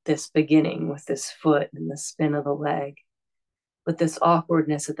here, this beginning with this foot and the spin of the leg. But this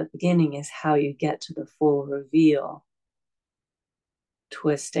awkwardness at the beginning is how you get to the full reveal.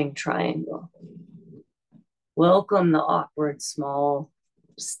 Twisting triangle. Welcome the awkward small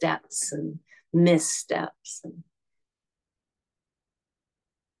steps and missteps.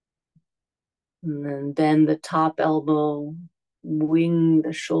 And then bend the top elbow, wing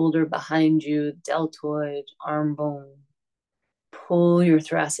the shoulder behind you, deltoid, arm bone. Pull your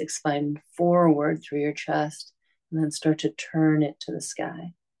thoracic spine forward through your chest, and then start to turn it to the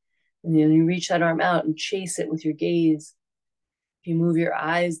sky. And then you reach that arm out and chase it with your gaze. If you move your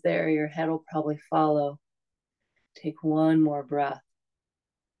eyes there, your head will probably follow. Take one more breath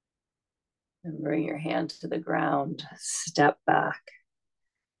and bring your hand to the ground. Step back.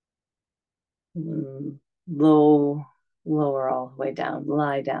 Lower all the way down.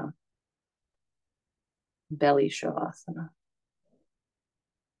 Lie down. Belly Shavasana.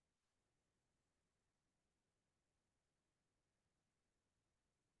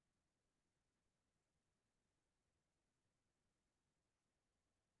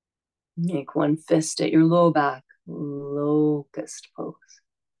 Make one fist at your low back. Locust pose.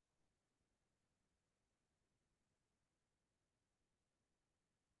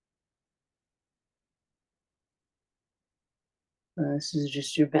 This is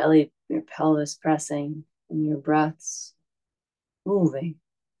just your belly, your pelvis pressing, and your breaths moving,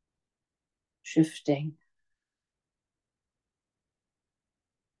 shifting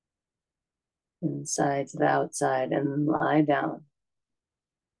inside to the outside, and then lie down.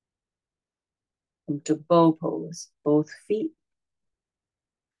 Come to bow pose, both feet.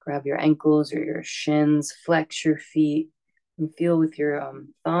 Grab your ankles or your shins, flex your feet, and feel with your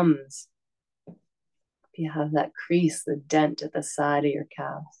thumbs if you have that crease, the dent at the side of your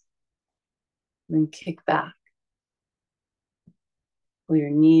calf. And then kick back. Pull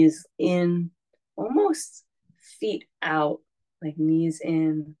your knees in, almost feet out, like knees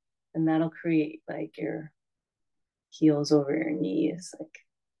in, and that'll create like your heels over your knees, like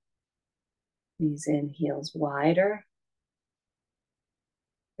knees in, heels wider.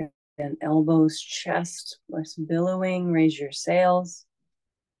 And elbows, chest, less billowing, raise your sails.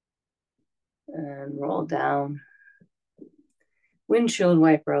 And roll down. Windshield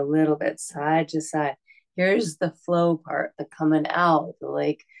wiper a little bit side to side. Here's the flow part, the coming out, the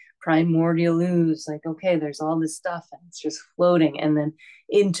like primordial ooze. Like, okay, there's all this stuff and it's just floating. And then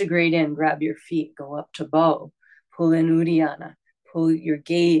integrate in, grab your feet, go up to bow, pull in Uddiyana, pull your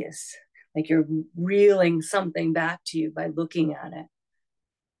gaze, like you're reeling something back to you by looking at it.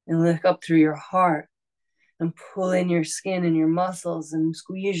 And look up through your heart and pull in your skin and your muscles and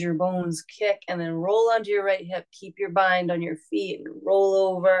squeeze your bones, kick, and then roll onto your right hip. Keep your bind on your feet and roll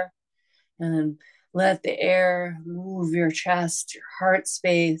over. And then let the air move your chest, your heart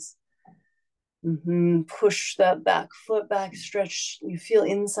space. Push that back foot back, stretch. You feel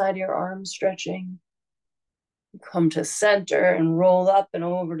inside your arms stretching. Come to center and roll up and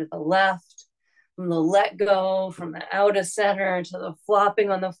over to the left. From the let go, from the out of center to the flopping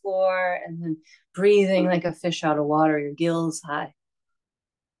on the floor, and then breathing like a fish out of water, your gills high.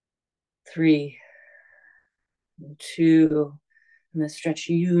 3, 2, and then stretch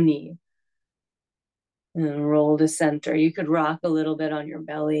uni. And then roll to center. You could rock a little bit on your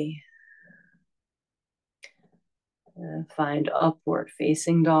belly. Find upward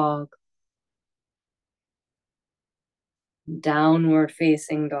facing dog. Downward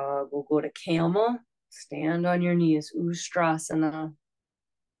facing dog. We'll go to camel. Stand on your knees. Ustrasana.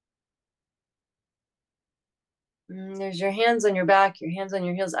 There's your hands on your back, your hands on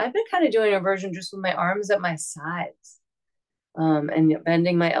your heels. I've been kind of doing a version just with my arms at my sides. And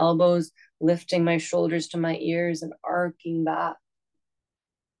bending my elbows, lifting my shoulders to my ears and arcing back.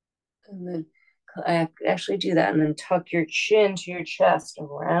 And then I actually do that. And then tuck your chin to your chest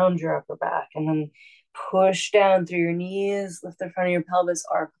around your upper back. And then push down through your knees, lift the front of your pelvis,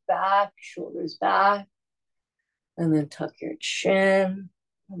 arc back, shoulders back. And then tuck your chin.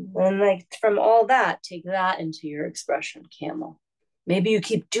 And then like from all that, take that into your expression, camel. Maybe you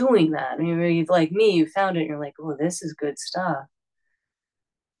keep doing that. I mean, maybe like me, you found it and you're like, oh, this is good stuff.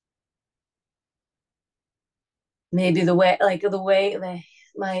 Maybe my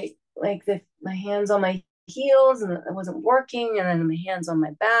hands on my heels and it wasn't working, and then my hands on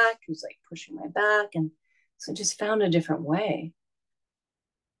my back, it was like pushing my back, and so I just found a different way.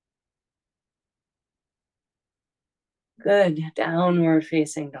 Good. Downward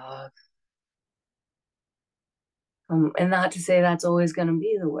facing dog. And not to say that's always going to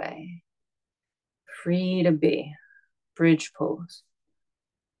be the way. Free to be. Bridge pose.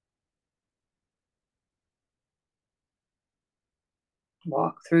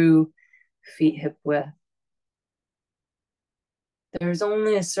 Walk through, feet hip width. There's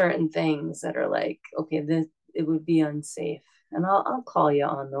only a certain things that are like, okay, this it would be unsafe. And I'll call you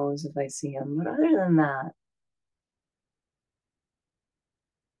on those if I see them. But other than that,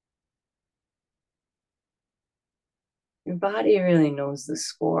 your body really knows the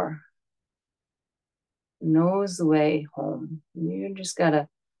score, knows the way home. You just gotta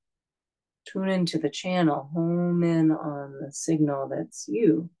tune into the channel, home in on the signal that's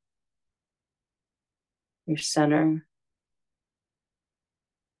you, your center,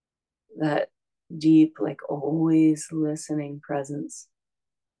 that deep, like always listening presence.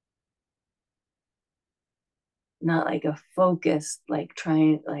 Not like a focused, like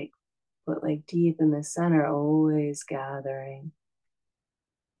trying, like, but like deep in the center, always gathering,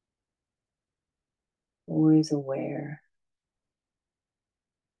 always aware.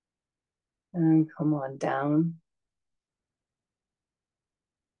 And come on down.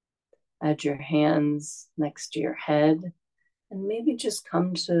 Add your hands next to your head, and maybe just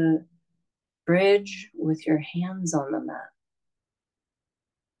come to bridge with your hands on the mat.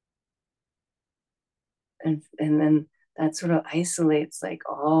 And then that sort of isolates like,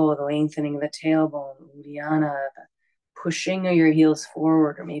 oh, the lengthening of the tailbone, Uddiyana, the pushing of your heels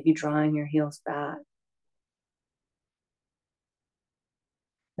forward, or maybe drawing your heels back.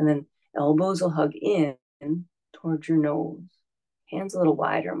 And then elbows will hug in towards your nose. Hands a little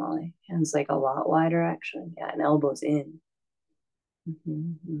wider, Molly. Hands like a lot wider, actually. Yeah, and elbows in.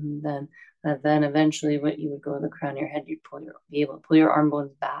 Then eventually, when you would go to the crown of your head, you'd be able to pull your arm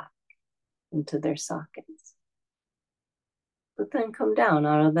bones back into their sockets. But then come down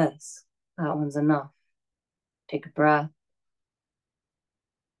out of this. That one's enough. Take a breath.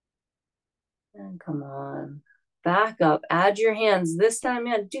 And come on. Back up. Add your hands. This time,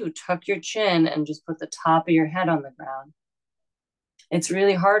 yeah, tuck your chin and just put the top of your head on the ground. It's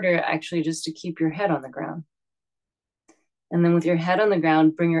really harder, actually, just to keep your head on the ground. And then with your head on the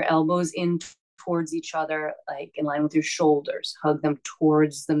ground, bring your elbows in towards each other, like in line with your shoulders. Hug them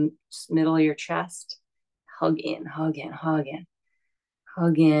towards the middle of your chest. Hug in, hug in, hug in,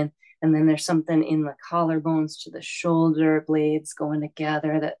 hug in. And then there's something in the collarbones to the shoulder blades going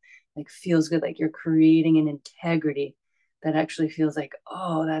together that like feels good, like you're creating an integrity that actually feels like,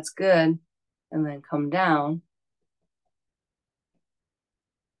 oh, that's good. And then come down.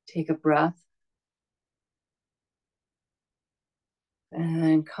 Take a breath.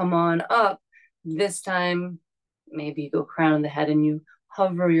 And come on up. This time, maybe you go crown of the head and you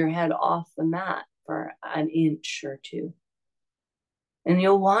hover your head off the mat for an inch or two. And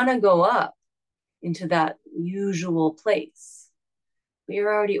you'll want to go up into that usual place. But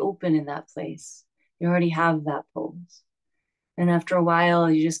you're already open in that place. You already have that pose. And after a while,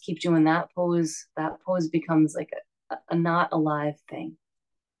 you just keep doing that pose. That pose becomes like a not alive thing.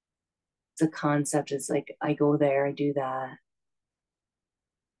 It's a concept. It's like, I go there, I do that.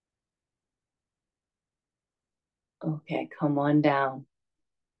 Okay, come on down.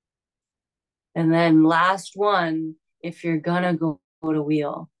 And then last one, if you're gonna go to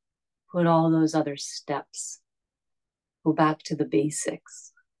wheel, put all those other steps. Go back to the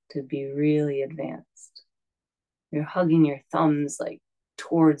basics to be really advanced. You're hugging your thumbs like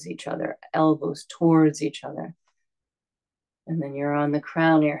towards each other, elbows towards each other. And then you're on the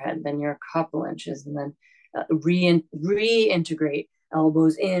crown of your head, then you're a couple inches, and then reintegrate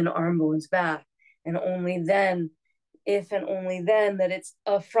elbows in, arm bones back. And only then, if and only then, that it's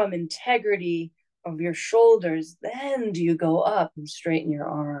from integrity of your shoulders, then do you go up and straighten your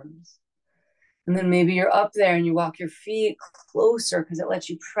arms. And then maybe you're up there and you walk your feet closer because it lets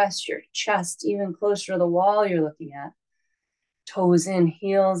you press your chest even closer to the wall you're looking at. Toes in,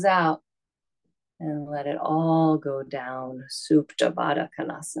 heels out, and let it all go down. Supta Baddha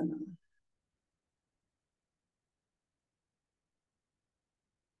Konasana.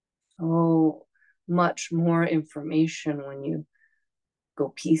 So much more information when you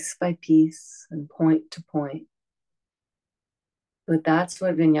go piece by piece and point to point. But that's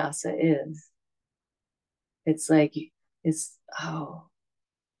what vinyasa is. It's like, oh,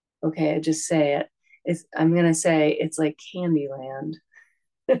 okay, I just say it. I'm going to say it's like Candyland.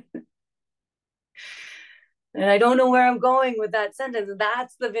 And I don't know where I'm going with that sentence.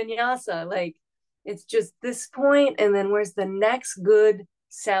 That's the vinyasa. Like, it's just this point, and then where's the next good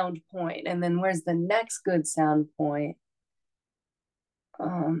sound point? And then where's the next good sound point?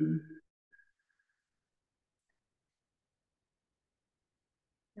 And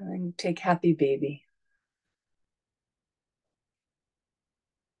then take happy baby.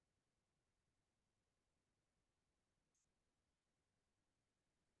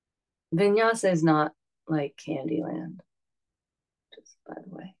 Vinyasa is not like Candyland, just by the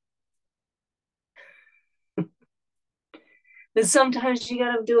way. But sometimes you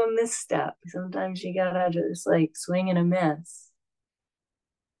gotta do a misstep. Sometimes you gotta just like swing and a miss.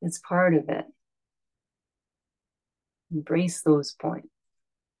 It's part of it. Embrace those points.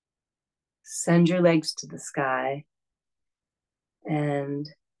 Send your legs to the sky and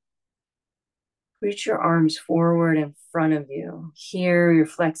reach your arms forward in front of you. Here, you're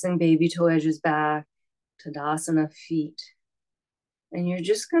flexing baby toe edges back, Tadasana feet. And you're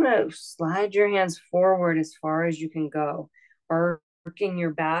just gonna slide your hands forward as far as you can go, arcing your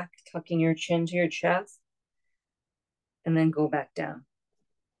back, tucking your chin to your chest, and then go back down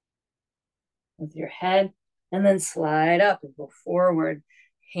with your head, and then slide up and go forward.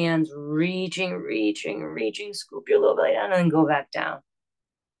 Hands reaching, scoop your low belly down, and then go back down.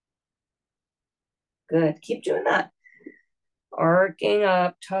 Good, keep doing that. Arcing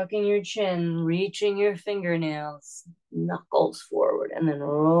up, tucking your chin, reaching your fingernails, knuckles forward, and then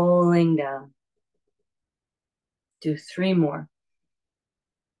rolling down. Do 3 more.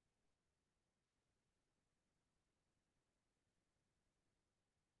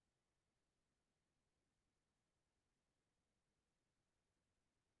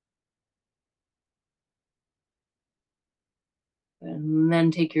 And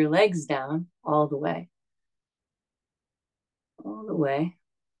then take your legs down all the way. All the way.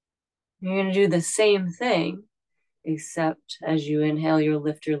 You're going to do the same thing, except as you inhale, you'll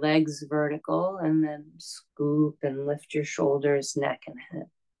lift your legs vertical and then scoop and lift your shoulders, neck, and head.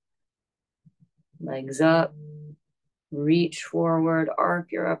 Legs up, reach forward,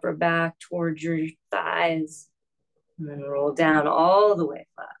 arc your upper back towards your thighs, and then roll down all the way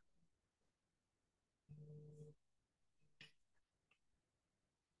flat.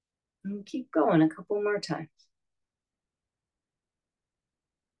 And keep going a couple more times.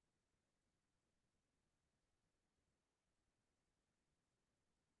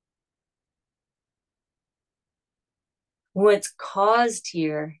 What's caused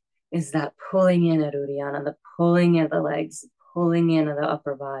here is that pulling in at Uddiyana, the pulling in the legs, pulling in of the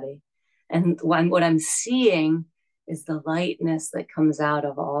upper body. And what I'm seeing is the lightness that comes out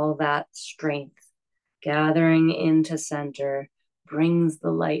of all that strength, gathering into center, brings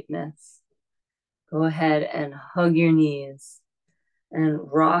the lightness. Go ahead and hug your knees and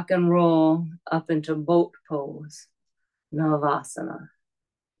rock and roll up into boat pose, Navasana.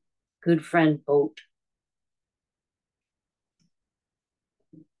 Good friend, boat.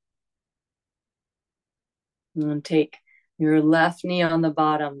 And take your left knee on the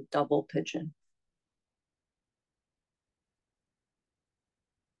bottom, double pigeon.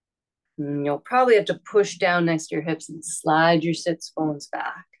 And you'll probably have to push down next to your hips and slide your sits bones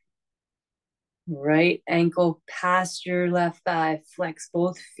back. Right ankle past your left thigh, flex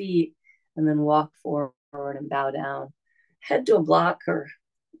both feet, and then walk forward and bow down. Head to a block or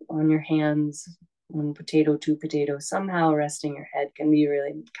on your hands, one potato, two potato. Somehow resting your head can be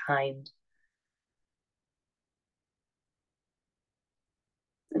really kind.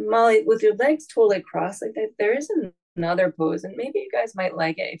 And Molly, with your legs totally crossed like that, there is another pose, and maybe you guys might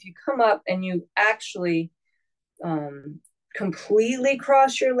like it. If you come up and you actually completely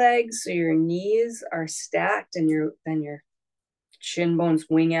cross your legs so your knees are stacked and your shin bones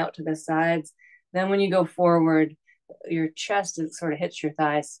wing out to the sides, then when you go forward, your chest sort of hits your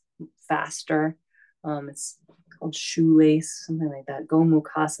thighs faster. It's called shoelace, something like that.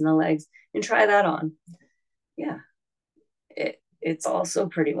 Gomukhasana legs, and try that on. Yeah, it's also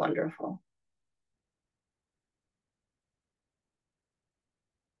pretty wonderful.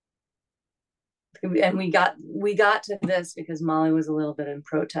 And we got to this because Molly was a little bit in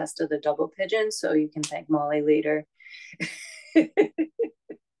protest of the double pigeon, so you can thank Molly later. I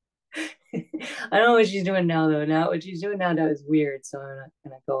don't know what she's doing now though. Now what she's doing now is weird, so I'm not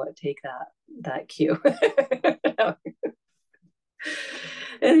gonna go and take that cue.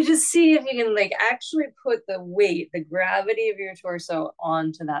 And just see if you can like actually put the weight, the gravity of your torso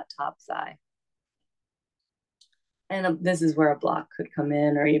onto that top thigh. And this is where a block could come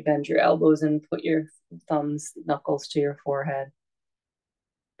in, or you bend your elbows and put your thumbs, knuckles to your forehead.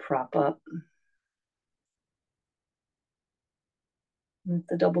 Prop up. If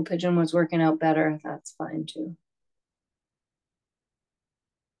the double pigeon was working out better, that's fine too.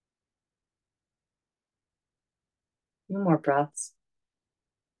 A few more breaths.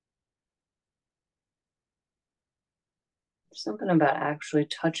 There's something about actually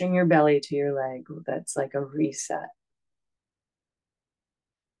touching your belly to your leg that's like a reset.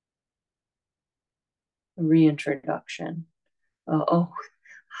 Reintroduction. Oh,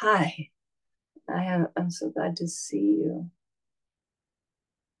 hi. I'm so glad to see you.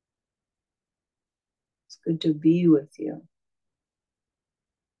 It's good to be with you.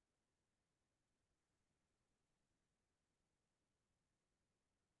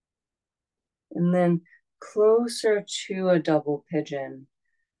 And then closer to a double pigeon,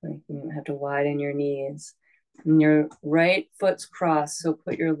 like you have to widen your knees. And your right foot's crossed, so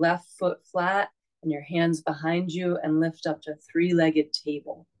put your left foot flat and your hands behind you and lift up to three-legged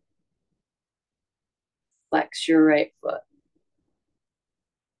table. Flex your right foot.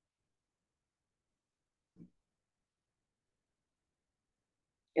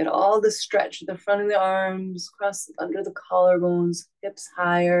 Get all the stretch at the front of the arms, cross under the collarbones, hips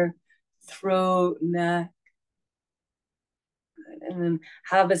higher, throat, neck. Good. And then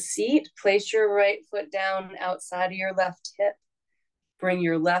have a seat. Place your right foot down outside of your left hip. Bring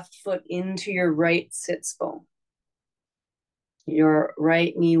your left foot into your right sits bone. Your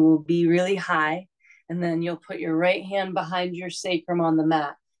right knee will be really high, and then you'll put your right hand behind your sacrum on the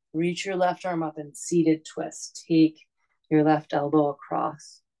mat. Reach your left arm up and seated twist. Take your left elbow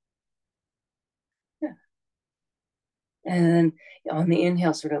across. Yeah. And then on the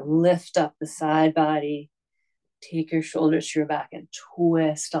inhale, sort of lift up the side body. Take your shoulders to your back and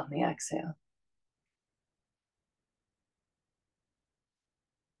twist on the exhale.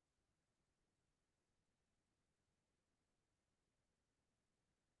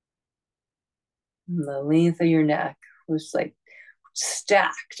 And the length of your neck was like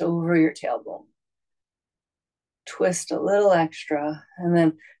stacked over your tailbone. Twist a little extra, and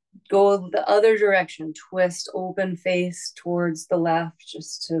then go the other direction. Twist open face towards the left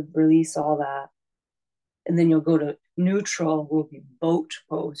just to release all that. And then you'll go to neutral, will be boat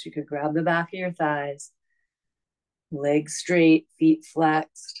pose. You could grab the back of your thighs, legs straight, feet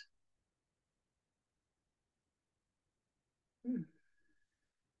flexed.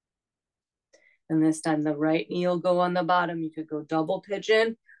 And this time the right knee will go on the bottom. You could go double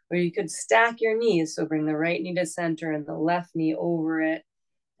pigeon, or you could stack your knees. So bring the right knee to center and the left knee over it.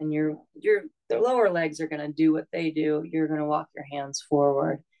 And the lower legs are going to do what they do. You're going to walk your hands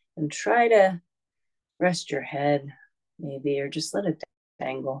forward and try to rest your head, maybe, or just let it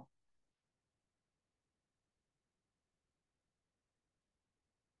dangle.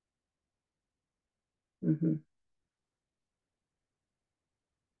 Mm-hmm.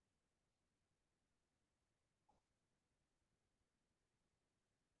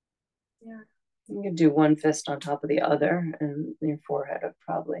 Yeah. You could do one fist on top of the other, and your forehead would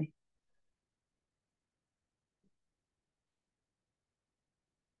probably.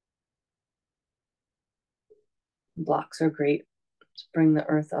 Blocks are great. Just bring the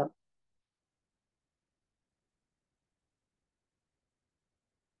earth up.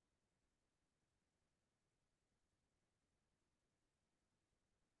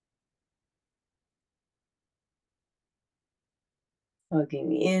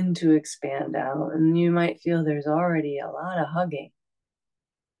 Hugging in to expand out, and you might feel there's already a lot of hugging.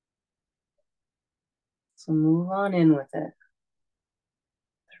 So move on in with it.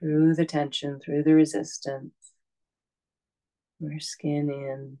 Through the tension, through the resistance. Your skin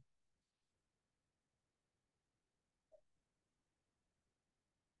in.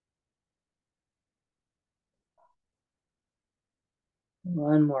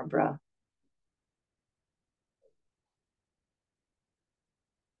 One more breath.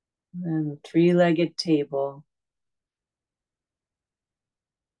 And three-legged table.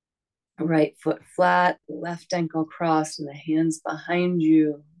 Right foot flat, left ankle crossed, and the hands behind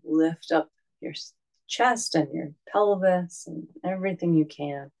you. Lift up your chest and your pelvis and everything you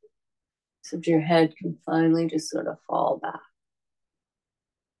can. So your head can finally just sort of fall back.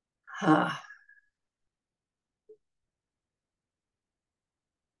 Ah.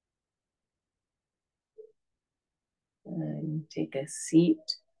 And take a seat.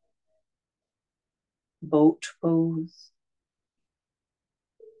 Boat pose.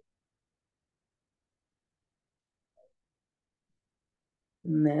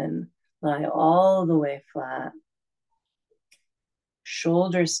 And then lie all the way flat.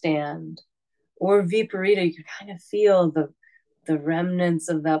 Shoulder stand. Or Viparita, you can kind of feel the remnants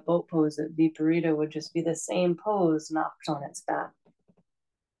of that boat pose at Viparita would just be the same pose knocked on its back.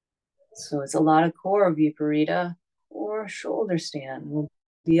 So it's a lot of core Viparita or shoulder stand. We'll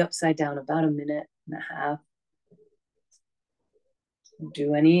be upside down about a minute and a half.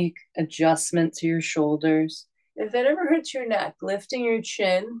 Do any adjustment to your shoulders. If it ever hurts your neck, lifting your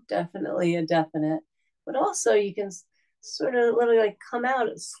chin, definitely a definite. But also you can sort of literally like come out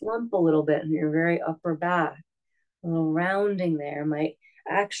and slump a little bit in your very upper back. A little rounding there might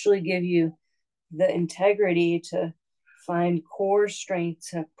actually give you the integrity to find core strength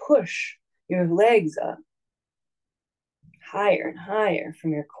to push your legs up higher and higher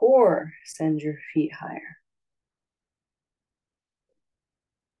from your core. Send your feet higher.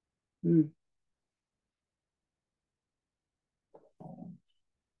 Mm.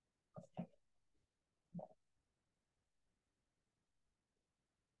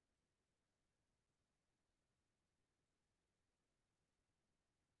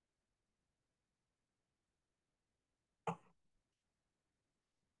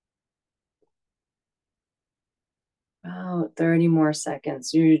 About 30 more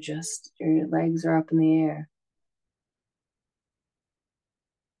seconds. Your legs are up in the air.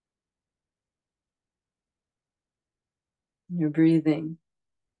 You're breathing.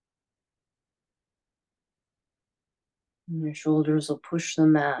 And your shoulders will push the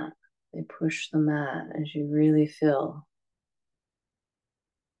mat. They push the mat as you really feel.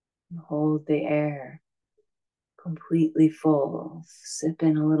 Hold the air completely full. Sip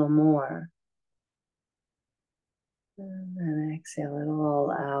in a little more. And then exhale it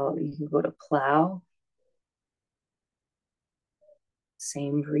all out. You can go to plow.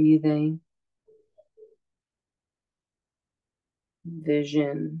 Same breathing.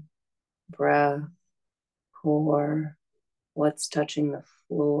 Vision, breath, core, what's touching the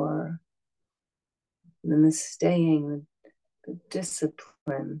floor. And then the staying, the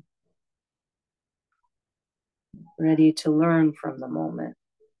discipline, ready to learn from the moment,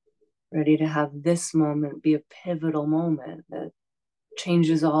 ready to have this moment be a pivotal moment that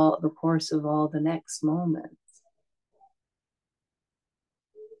changes all the course of all the next moments.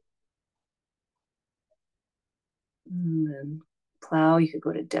 And then plow, you could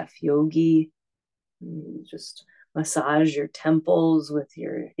go to Deaf Yogi, just massage your temples with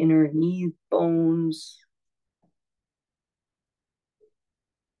your inner knee bones.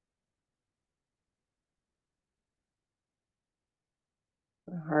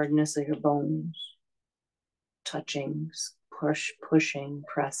 The hardness of your bones, touching, pushing,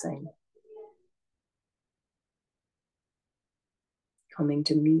 pressing, coming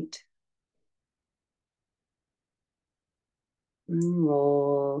to meet. And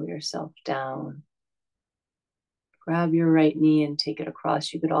roll yourself down. Grab your right knee and take it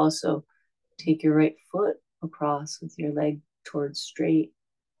across. You could also take your right foot across with your leg towards straight.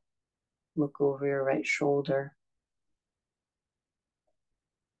 Look over your right shoulder.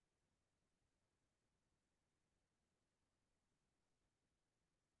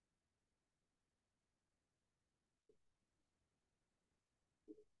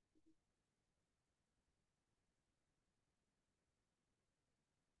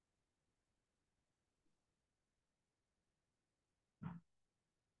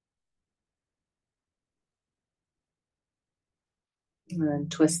 And then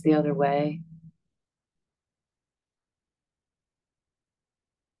twist the other way.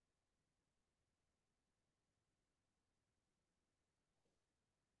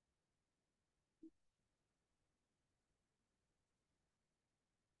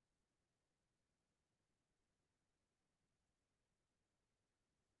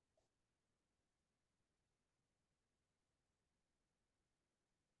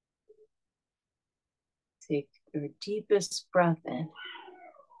 Take your deepest breath in.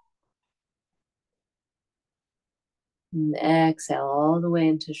 And exhale all the way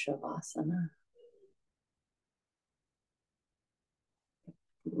into Shavasana.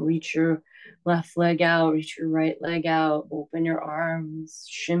 Reach your left leg out, reach your right leg out, open your arms,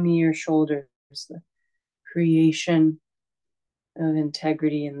 shimmy your shoulders. The creation of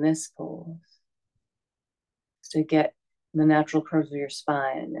integrity in this pose is to get the natural curves of your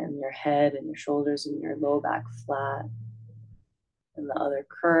spine and your head and your shoulders and your low back flat. And the other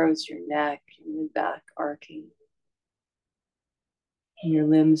curves, your neck, your mid back arcing. And your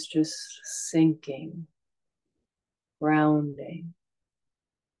limbs just sinking, grounding,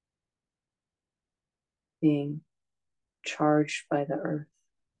 being charged by the earth.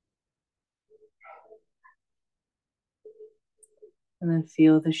 And then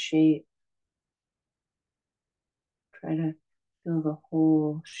feel the shape. Try to feel the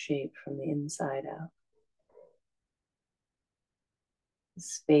whole shape from the inside out. The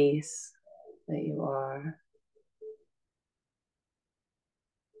space that you are.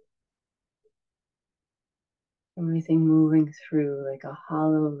 Everything moving through like a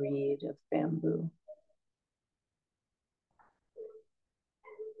hollow reed of bamboo.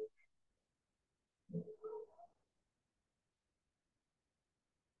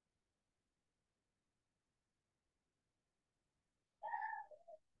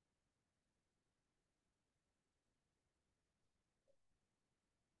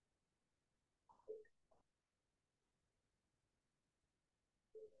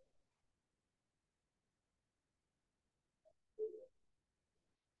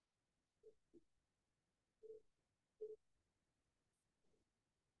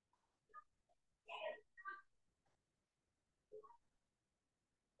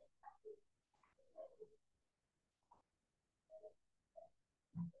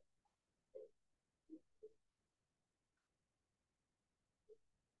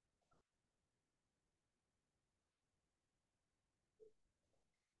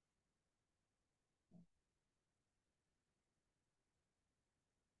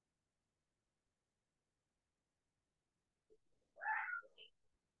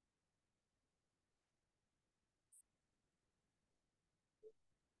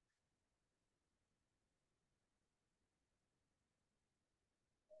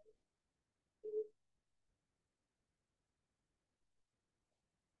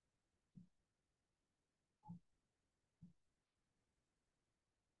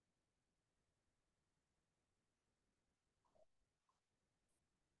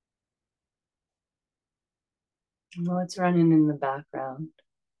 What's running in the background?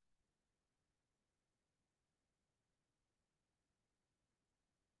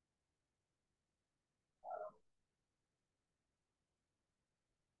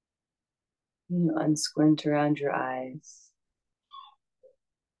 You unsquint around your eyes.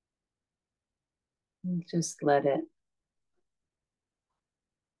 And just let it.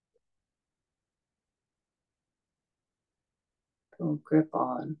 Don't grip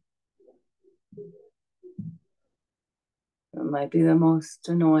on. It might be the most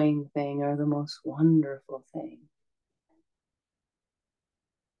annoying thing or the most wonderful thing.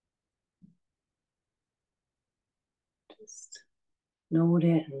 Just note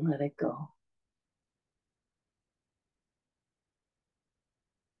it and let it go.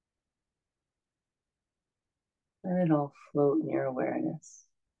 Let it all float in your awareness.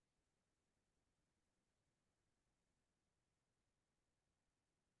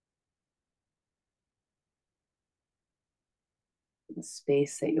 The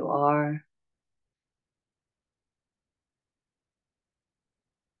space that you are.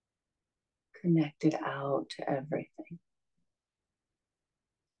 Connected out to everything.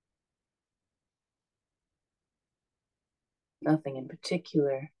 Nothing in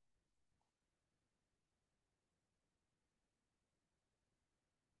particular.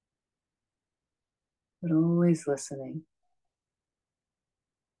 But always listening.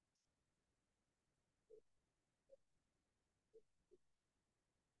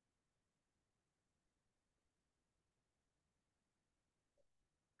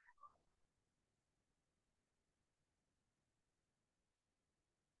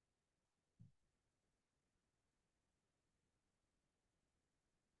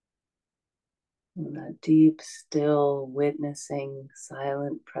 In that deep, still, witnessing,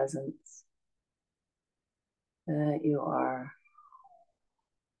 silent presence that you are.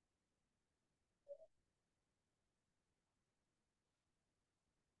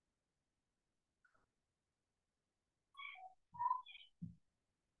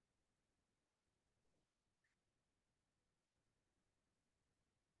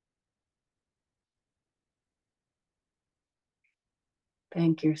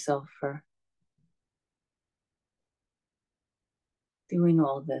 Thank yourself for doing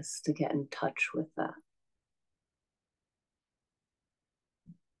all this to get in touch with that.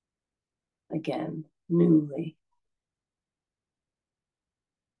 Again, newly.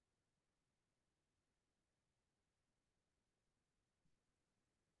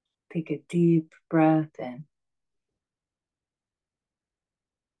 Take a deep breath in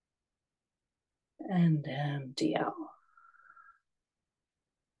and empty out.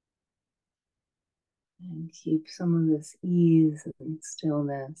 And keep some of this ease and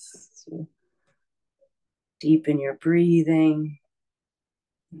stillness to deepen your breathing,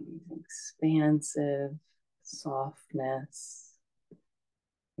 expansive softness.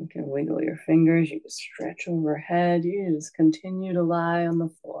 You can wiggle your fingers, you can stretch overhead, you just continue to lie on the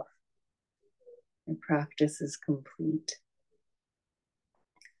floor. Your practice is complete.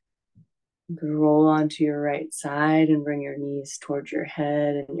 You can roll onto your right side and bring your knees towards your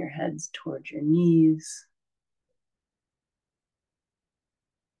head and your heads towards your knees.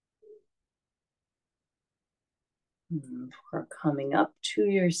 And for coming up to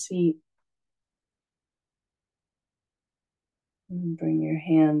your seat, and bring your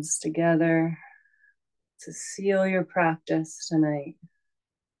hands together to seal your practice tonight.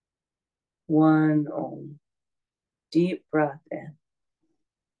 One Om. Deep breath in.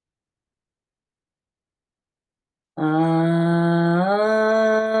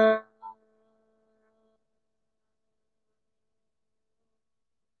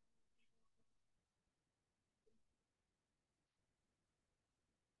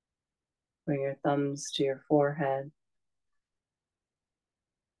 Bring your thumbs to your forehead.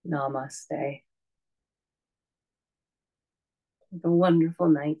 Namaste. Have a wonderful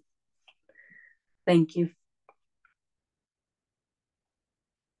night. Thank you